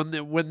shocked me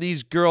when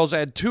these girls, I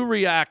had 2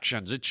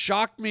 reactions. It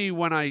shocked me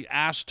when I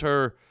asked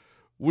her,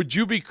 would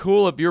you be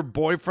cool if your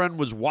boyfriend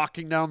was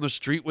walking down the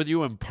street with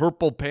you in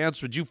purple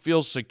pants? Would you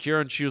feel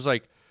secure? And she's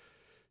like,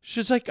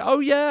 oh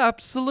yeah,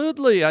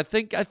 absolutely. I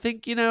think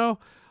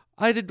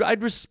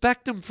I'd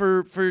respect him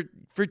for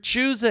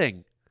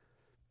choosing.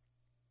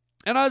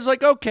 And I was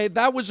like, okay,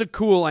 that was a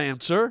cool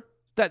answer.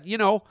 That,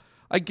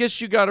 I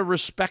guess you got to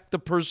respect the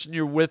person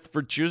you're with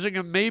for choosing,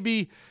 and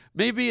maybe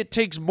it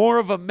takes more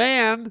of a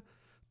man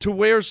to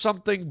wear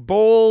something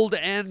bold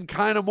and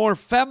kind of more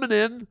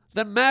feminine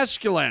than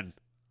masculine.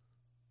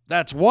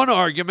 That's one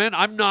argument.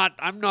 I'm not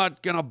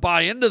going to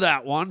buy into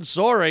that one.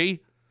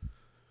 Sorry.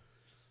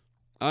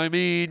 I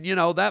mean,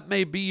 that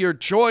may be your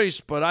choice,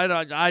 but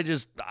I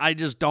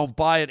just don't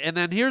buy it. And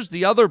then here's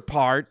the other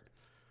part.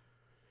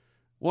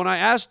 When I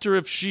asked her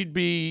if she'd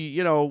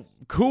be,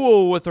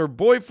 cool with her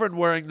boyfriend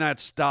wearing that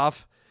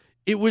stuff,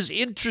 it was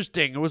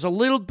interesting. It was a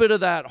little bit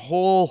of that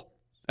whole,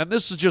 and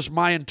this is just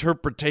my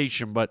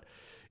interpretation, but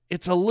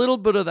it's a little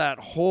bit of that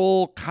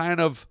whole kind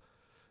of,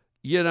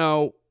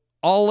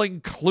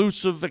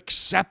 all-inclusive,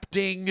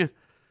 accepting,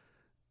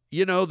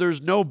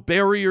 there's no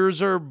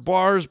barriers or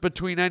bars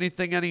between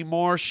anything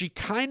anymore. She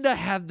kind of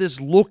had this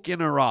look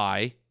in her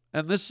eye,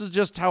 and this is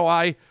just how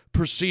I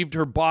perceived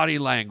her body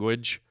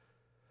language.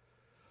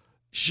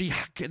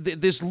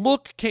 This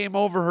look came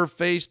over her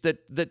face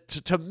that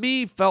to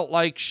me felt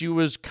like she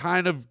was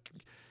kind of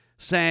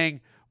saying,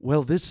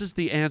 well, this is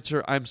the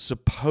answer I'm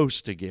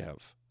supposed to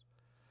give.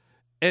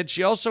 And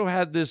she also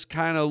had this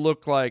kind of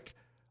look like,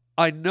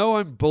 I know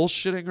I'm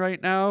bullshitting right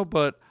now,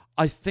 but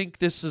I think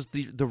this is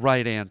the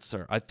right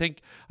answer. I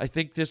think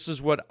this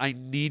is what I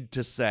need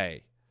to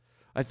say.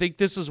 I think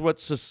this is what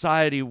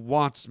society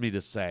wants me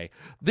to say.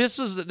 This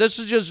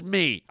is just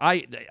me.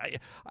 I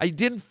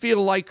didn't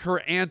feel like her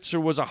answer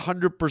was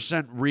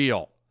 100%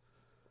 real.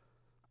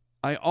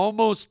 It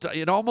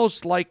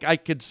almost like I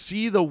could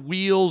see the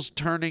wheels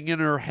turning in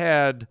her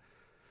head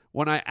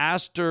when I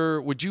asked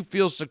her, would you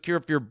feel secure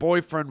if your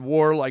boyfriend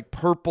wore like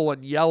purple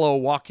and yellow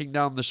walking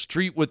down the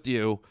street with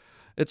you?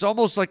 It's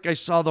almost like I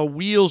saw the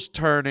wheels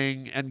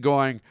turning and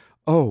going,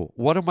 oh,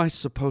 what am I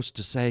supposed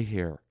to say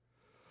here?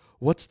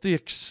 What's the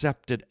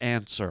accepted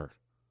answer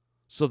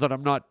so that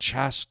I'm not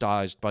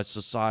chastised by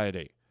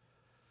society?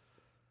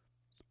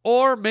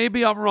 Or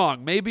maybe I'm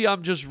wrong. Maybe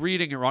I'm just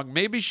reading it wrong.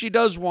 Maybe she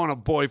does want a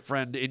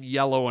boyfriend in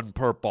yellow and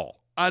purple.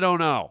 I don't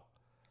know.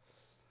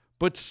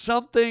 But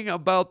something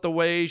about the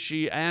way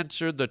she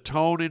answered, the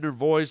tone in her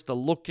voice, the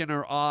look in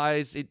her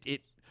eyes,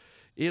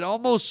 it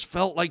almost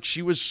felt like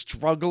she was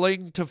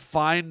struggling to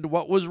find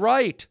what was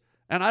right.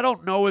 And I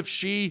don't know if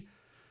she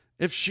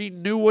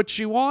knew what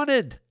she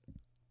wanted.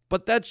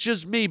 But that's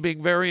just me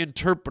being very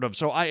interpretive.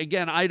 So I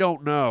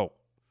don't know.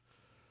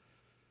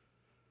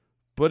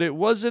 But it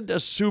wasn't a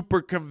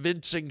super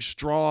convincing,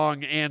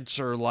 strong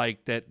answer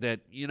like that,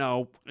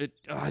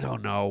 I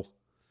don't know.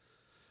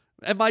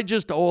 Am I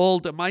just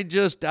old? Am I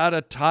just out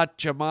of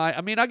touch?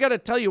 I got to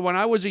tell you, when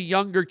I was a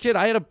younger kid,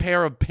 I had a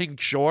pair of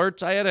pink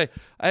shorts. I had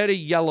a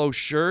yellow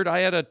shirt. I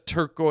had a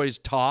turquoise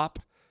top.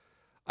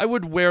 I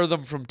would wear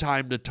them from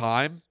time to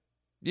time.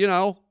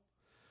 I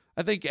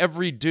think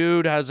every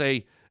dude has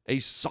a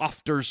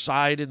softer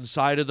side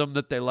inside of them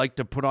that they like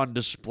to put on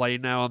display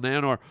now and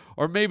then, or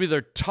maybe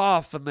they're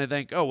tough and they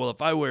think, oh, well,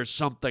 if I wear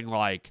something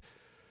like,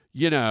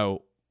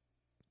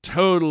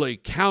 totally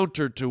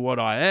counter to what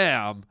I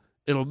am,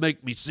 it'll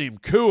make me seem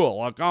cool.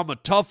 Like I'm a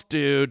tough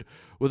dude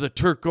with a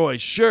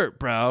turquoise shirt,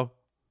 bro.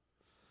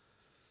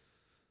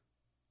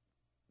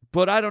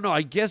 But I don't know.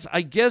 I guess,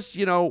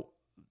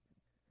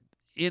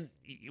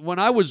 when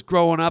I was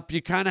growing up,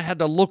 you kind of had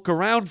to look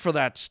around for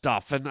that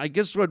stuff. And I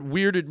guess what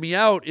weirded me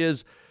out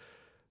is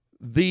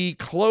the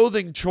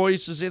clothing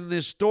choices in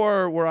this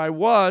store where I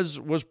was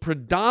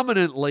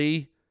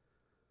predominantly,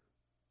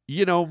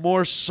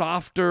 more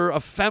softer,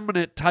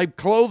 effeminate type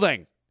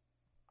clothing.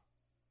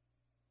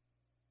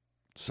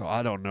 So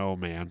I don't know,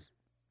 man.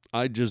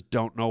 I just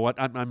don't know what.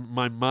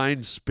 My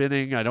mind's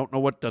spinning. I don't know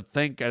what to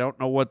think. I don't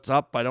know what's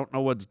up. I don't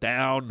know what's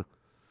down.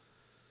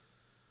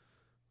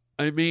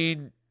 I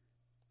mean,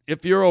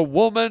 if you're a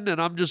woman,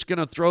 and I'm just going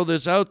to throw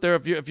this out there,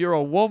 if you're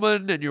a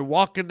woman and you're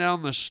walking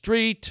down the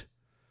street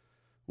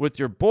with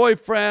your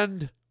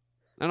boyfriend,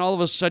 and all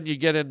of a sudden you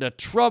get into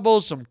trouble,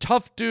 some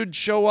tough dudes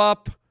show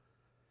up,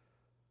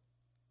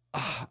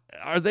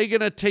 are they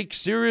going to take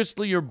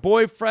seriously your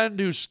boyfriend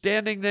who's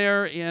standing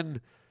there in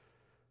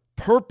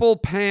purple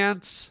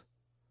pants,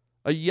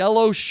 a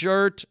yellow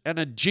shirt, and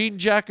a jean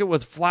jacket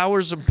with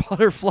flowers and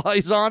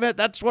butterflies on it?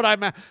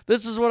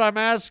 This is what I'm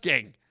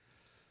asking.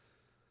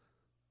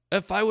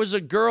 If I was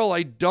a girl,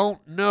 I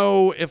don't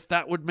know if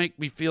that would make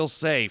me feel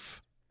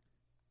safe.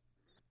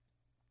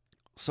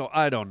 So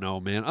I don't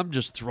know, man. I'm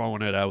just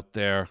throwing it out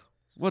there.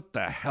 What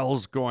the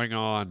hell's going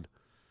on?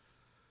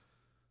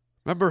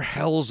 Remember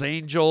Hell's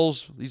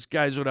Angels? These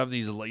guys would have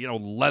these,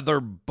 leather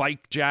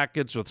bike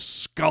jackets with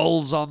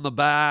skulls on the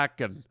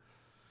back, and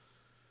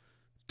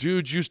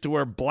dudes used to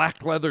wear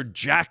black leather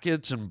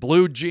jackets and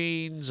blue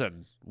jeans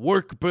and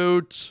work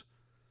boots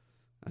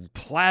and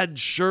plaid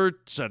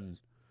shirts and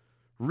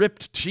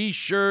ripped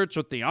T-shirts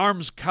with the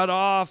arms cut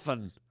off,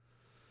 and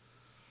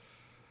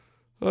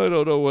I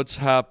don't know what's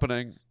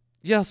happening.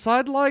 Yes,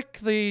 I'd like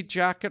the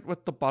jacket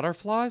with the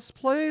butterflies,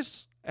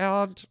 please.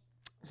 And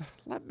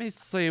let me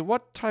see,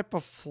 what type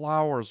of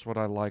flowers would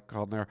I like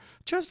on there?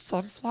 Do you have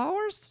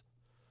sunflowers?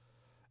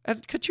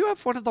 And could you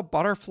have one of the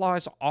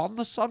butterflies on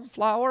the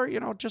sunflower,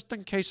 just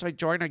in case I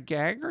join a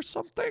gang or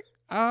something?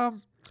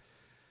 And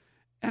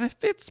if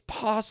it's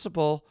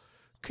possible,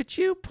 could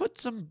you put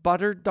some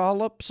butter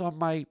dollops on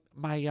my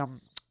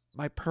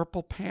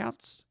purple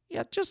pants?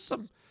 Yeah, just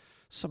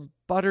some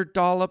butter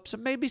dollops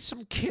and maybe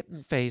some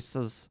kitten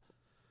faces.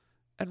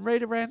 And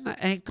right around the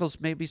ankles,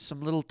 maybe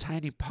some little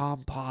tiny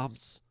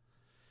pom-poms.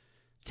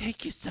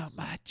 Thank you so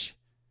much.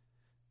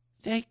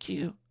 Thank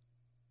you.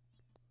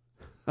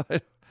 I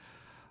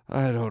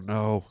don't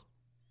know.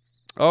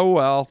 Oh,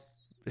 well.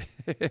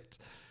 It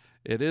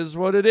is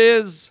what it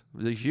is.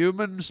 The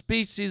human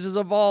species is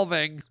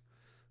evolving.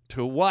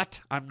 To what?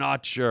 I'm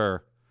not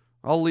sure.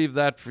 I'll leave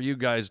that for you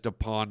guys to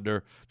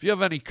ponder. If you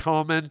have any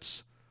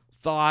comments,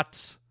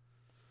 thoughts,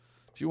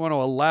 if you want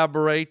to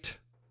elaborate,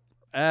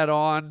 add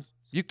on,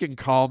 you can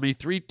call me,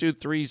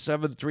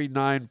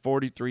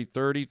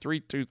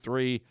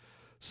 323-739-4330,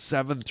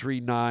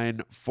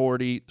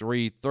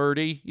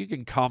 323-739-4330. You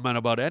can comment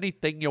about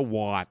anything you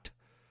want.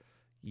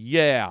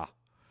 Yeah.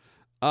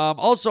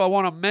 Also, I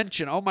want to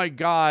mention, oh my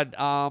God,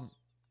 our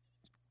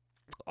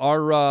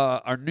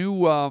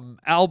new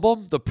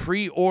album, the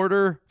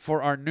pre-order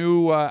for our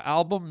new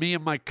album, me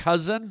and my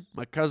cousin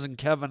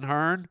Kevin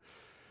Hearn,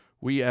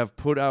 we have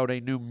put out a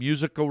new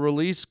musical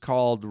release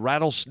called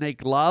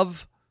Rattlesnake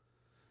Love,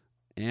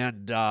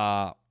 and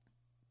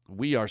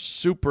we are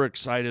super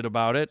excited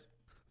about it.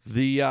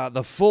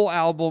 The full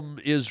album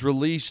is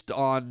released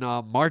on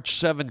March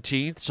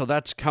 17th, so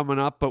that's coming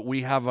up, but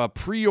we have a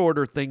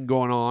pre-order thing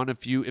going on.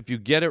 If you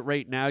get it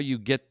right now, you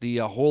get the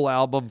whole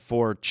album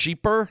for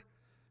cheaper.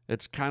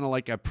 It's kind of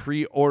like a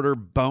pre-order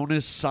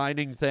bonus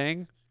signing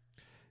thing.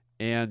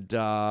 And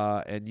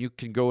you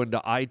can go into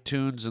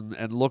iTunes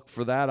and look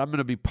for that. I'm going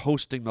to be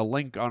posting the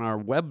link on our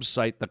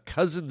website,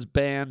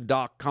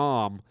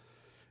 thecousinsband.com.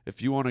 If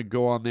you want to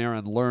go on there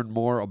and learn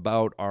more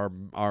about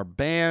our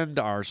band,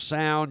 our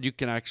sound, you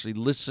can actually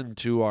listen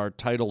to our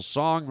title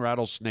song,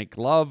 Rattlesnake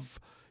Love.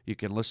 You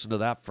can listen to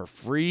that for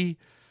free.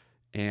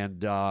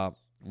 And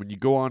when you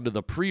go onto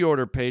the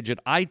pre-order page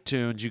at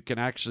iTunes, you can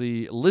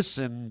actually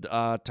listen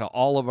to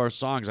all of our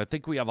songs. I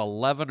think we have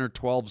 11 or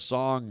 12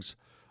 songs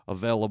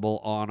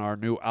available on our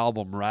new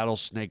album,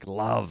 Rattlesnake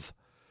Love.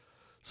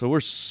 So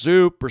we're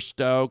super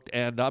stoked,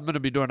 and I'm going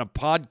to be doing a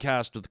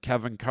podcast with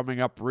Kevin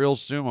coming up real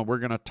soon, and we're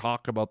going to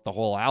talk about the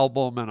whole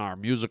album and our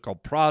musical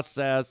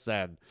process,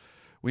 and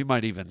we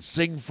might even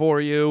sing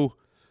for you.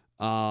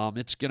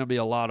 It's going to be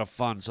a lot of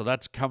fun. So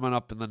that's coming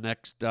up in the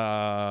next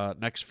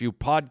few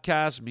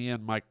podcasts. Me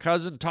and my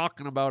cousin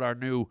talking about our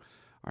new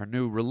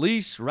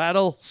release,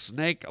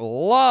 Rattlesnake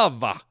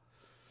Love.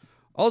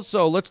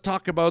 Also, let's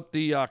talk about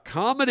the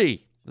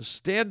comedy, the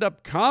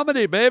stand-up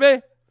comedy,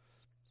 baby.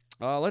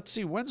 Let's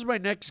see. When's my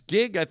next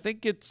gig? I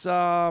think it's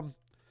the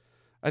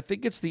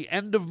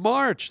end of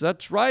March.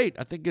 That's right.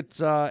 I think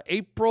it's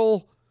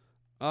April.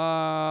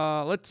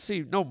 Let's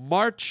see. No,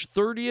 March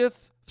 30th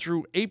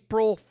through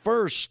April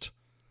 1st.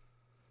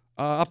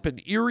 Up in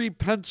Erie,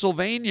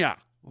 Pennsylvania.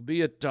 We'll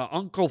be at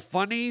Uncle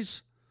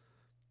Funny's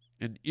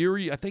in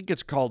Erie. I think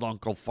it's called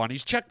Uncle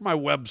Funny's. Check my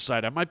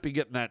website. I might be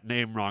getting that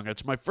name wrong.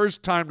 It's my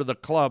first time to the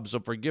club, so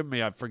forgive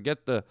me. I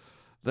forget the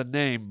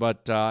name,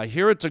 but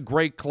here it's a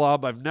great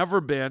club. I've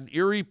never been.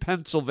 Erie,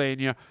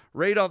 Pennsylvania,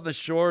 right on the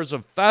shores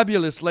of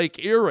fabulous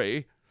Lake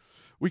Erie.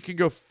 We can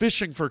go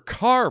fishing for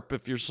carp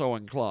if you're so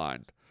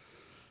inclined.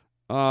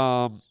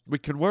 We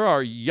can wear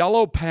our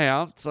yellow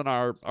pants and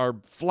our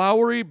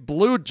flowery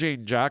blue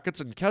jean jackets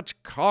and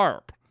catch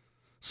carp.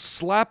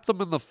 Slap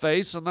them in the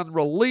face and then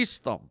release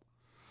them.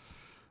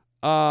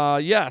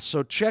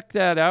 So check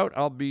that out.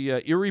 I'll be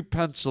Erie,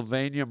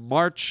 Pennsylvania,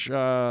 March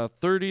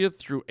 30th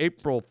through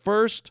April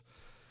 1st.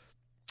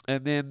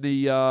 And then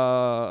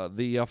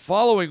the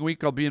following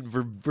week, I'll be in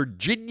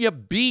Virginia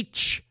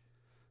Beach.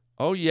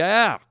 Oh,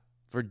 yeah.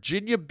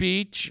 Virginia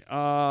Beach.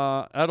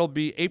 That'll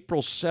be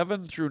April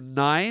 7 through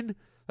 9.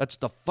 That's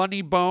the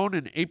Funny Bone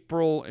in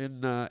April,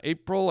 and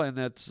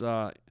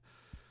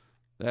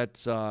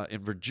that's in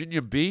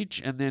Virginia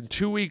Beach. And then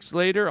 2 weeks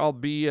later, I'll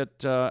be at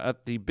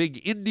the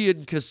Big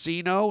Indian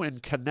Casino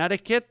in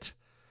Connecticut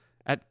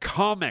at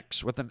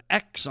Comics with an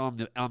X on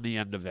the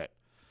end of it.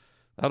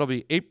 That'll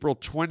be April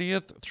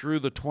 20th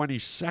through the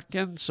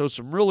 22nd. So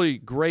some really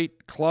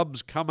great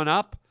clubs coming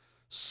up.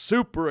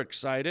 Super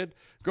excited.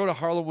 Go to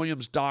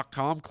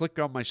harlanwilliams.com, click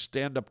on my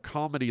stand-up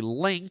comedy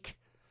link,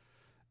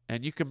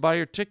 and you can buy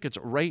your tickets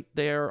right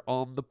there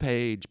on the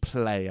page,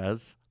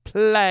 players.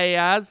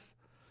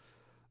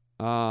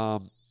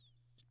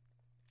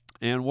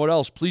 And what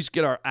else? Please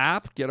get our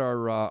app. Get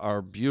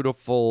our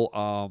beautiful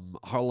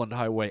Harland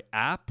Highway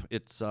app.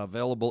 It's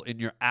available in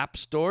your app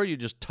store. You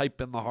just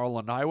type in the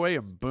Harland Highway,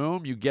 and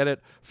boom, you get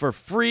it for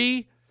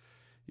free.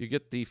 You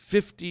get the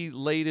 50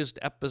 latest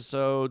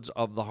episodes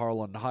of the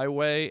Harland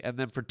Highway. And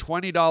then for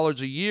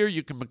 $20 a year,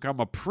 you can become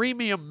a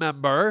premium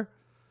member.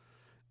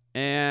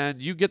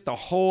 And you get the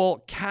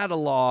whole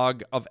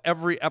catalog of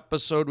every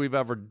episode we've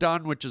ever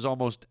done, which is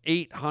almost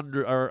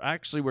 800. Or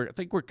actually, I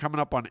think we're coming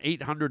up on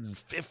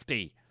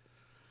 850.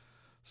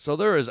 So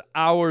there is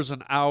hours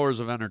and hours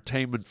of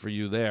entertainment for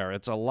you there.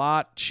 It's a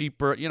lot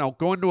cheaper. You know,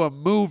 going to a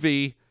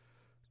movie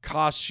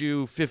costs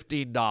you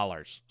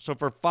 $15. So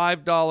for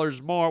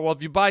 $5 more, well,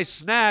 if you buy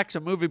snacks, a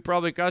movie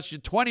probably costs you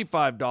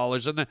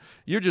 $25, and then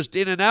you're just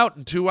in and out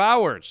in 2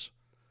 hours.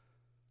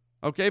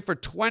 Okay, for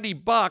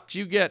 $20,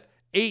 you get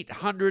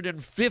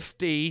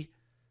 850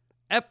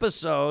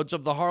 episodes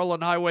of the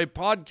Harland Highway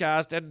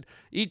podcast, and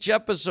each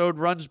episode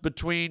runs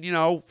between,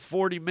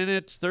 40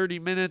 minutes, 30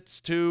 minutes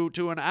to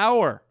an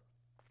hour.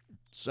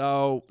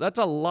 So that's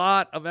a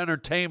lot of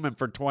entertainment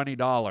for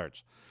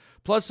 $20.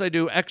 Plus, I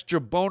do extra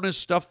bonus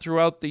stuff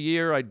throughout the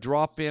year. I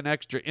drop in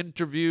extra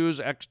interviews,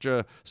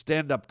 extra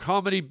stand-up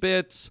comedy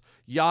bits,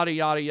 yada,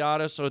 yada,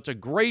 yada. So it's a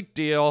great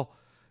deal,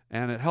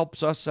 and it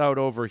helps us out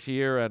over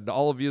here. And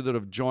all of you that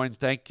have joined,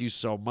 thank you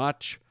so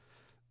much.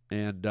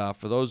 And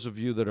for those of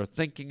you that are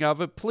thinking of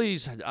it,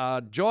 please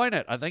join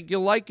it. I think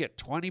you'll like it.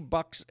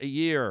 $20 a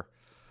year.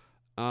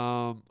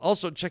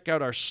 Also, check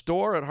out our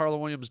store at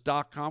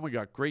harlanwilliams.com. We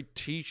got great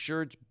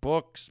T-shirts,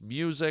 books,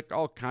 music,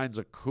 all kinds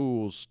of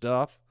cool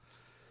stuff.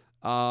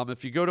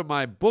 If you go to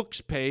my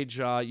books page,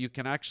 you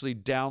can actually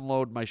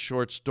download my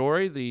short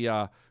story,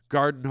 The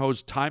Garden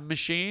Hose Time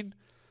Machine.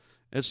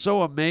 It's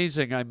so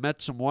amazing. I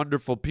met some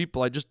wonderful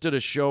people. I just did a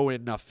show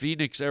in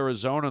Phoenix,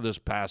 Arizona this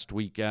past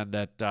weekend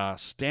at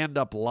Stand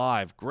Up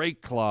Live.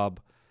 Great club.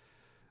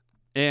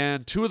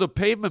 And two of the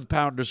Pavement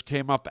Pounders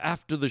came up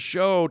after the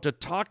show to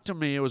talk to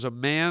me. It was a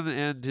man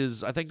and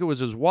I think it was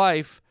his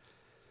wife.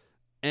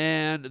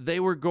 And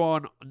they were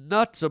going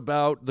nuts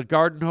about the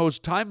Garden Hose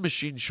Time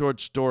Machine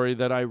short story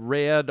that I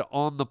read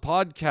on the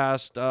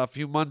podcast a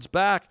few months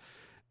back.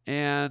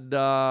 And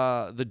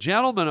the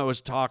gentleman I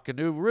was talking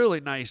to, really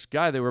nice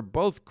guy, they were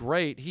both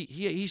great.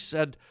 He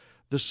said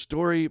the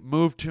story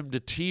moved him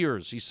to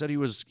tears. He said he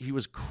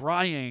was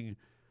crying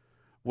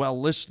while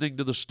listening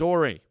to the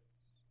story.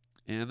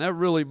 And that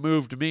really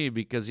moved me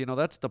because,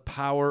 that's the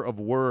power of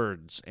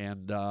words.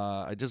 And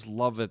I just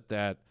love it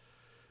that,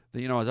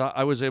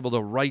 I was able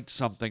to write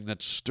something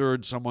that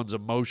stirred someone's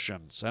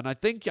emotions. And I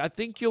think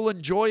you'll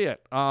enjoy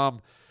it.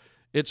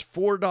 It's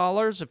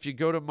 $4. If you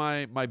go to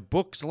my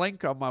books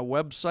link on my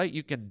website,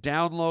 you can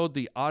download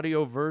the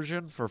audio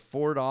version for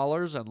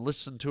 $4 and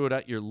listen to it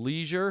at your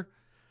leisure.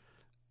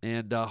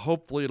 And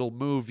hopefully it'll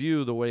move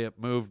you the way it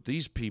moved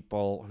these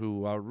people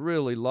who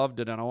really loved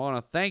it. And I want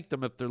to thank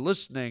them if they're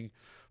listening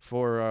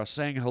for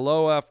saying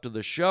hello after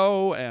the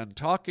show and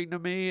talking to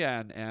me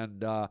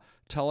and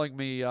telling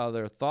me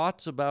their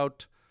thoughts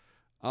about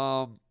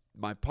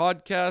my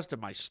podcast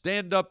and my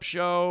stand-up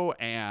show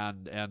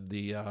and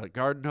the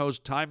Garden Hose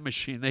Time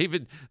Machine. They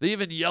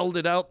even yelled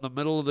it out in the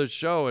middle of the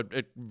show.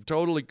 It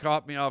totally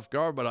caught me off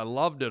guard, but I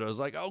loved it. I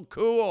was like, oh,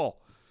 cool.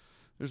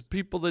 There's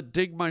people that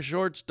dig my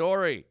short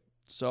story.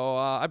 So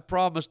I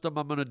promised them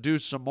I'm going to do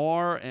some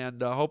more,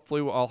 and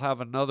hopefully I'll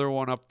have another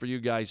one up for you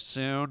guys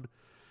soon.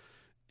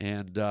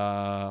 And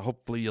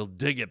hopefully you'll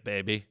dig it,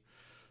 baby.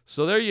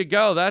 So there you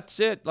go. That's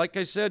it. Like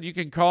I said, you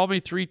can call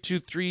me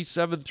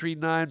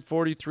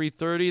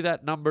 323-739-4330.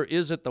 That number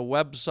is at the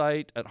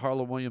website at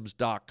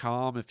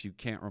harlanwilliams.com if you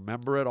can't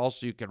remember it.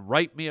 Also, you can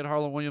write me at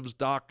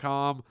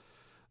harlanwilliams.com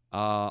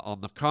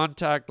on the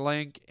contact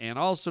link. And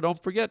also,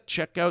 don't forget,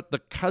 check out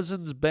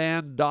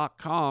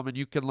thecousinsband.com, and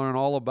you can learn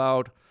all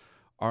about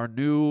our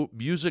new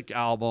music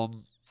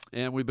album.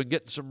 And we've been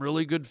getting some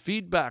really good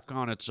feedback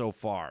on it so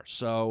far.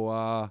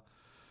 So,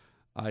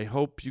 I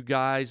hope you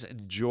guys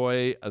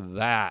enjoy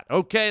that.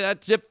 Okay,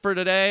 that's it for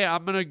today.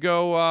 I'm going to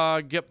go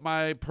get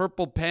my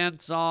purple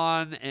pants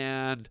on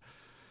and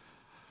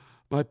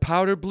my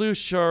powder blue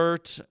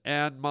shirt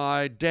and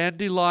my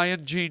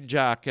dandelion jean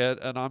jacket,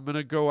 and I'm going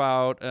to go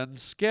out and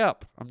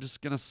skip. I'm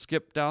just going to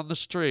skip down the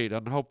street,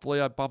 and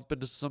hopefully I bump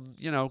into some,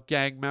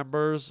 gang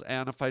members,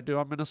 and if I do,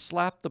 I'm going to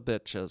slap the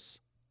bitches.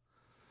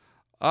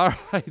 All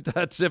right,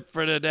 that's it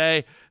for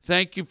today.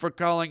 Thank you for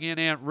calling in,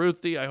 Aunt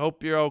Ruthie. I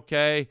hope you're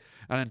okay.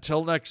 And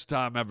until next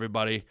time,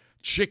 everybody,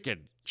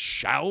 chicken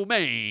chow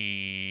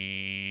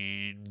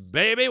mein.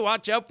 Baby,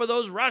 watch out for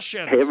those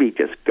Russians. Harry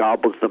just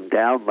gobbles them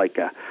down like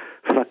a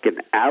fucking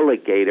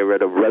alligator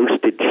at a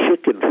roasted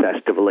chicken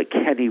festival at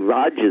Kenny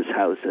Rogers'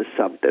 house or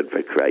something,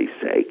 for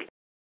Christ's sake.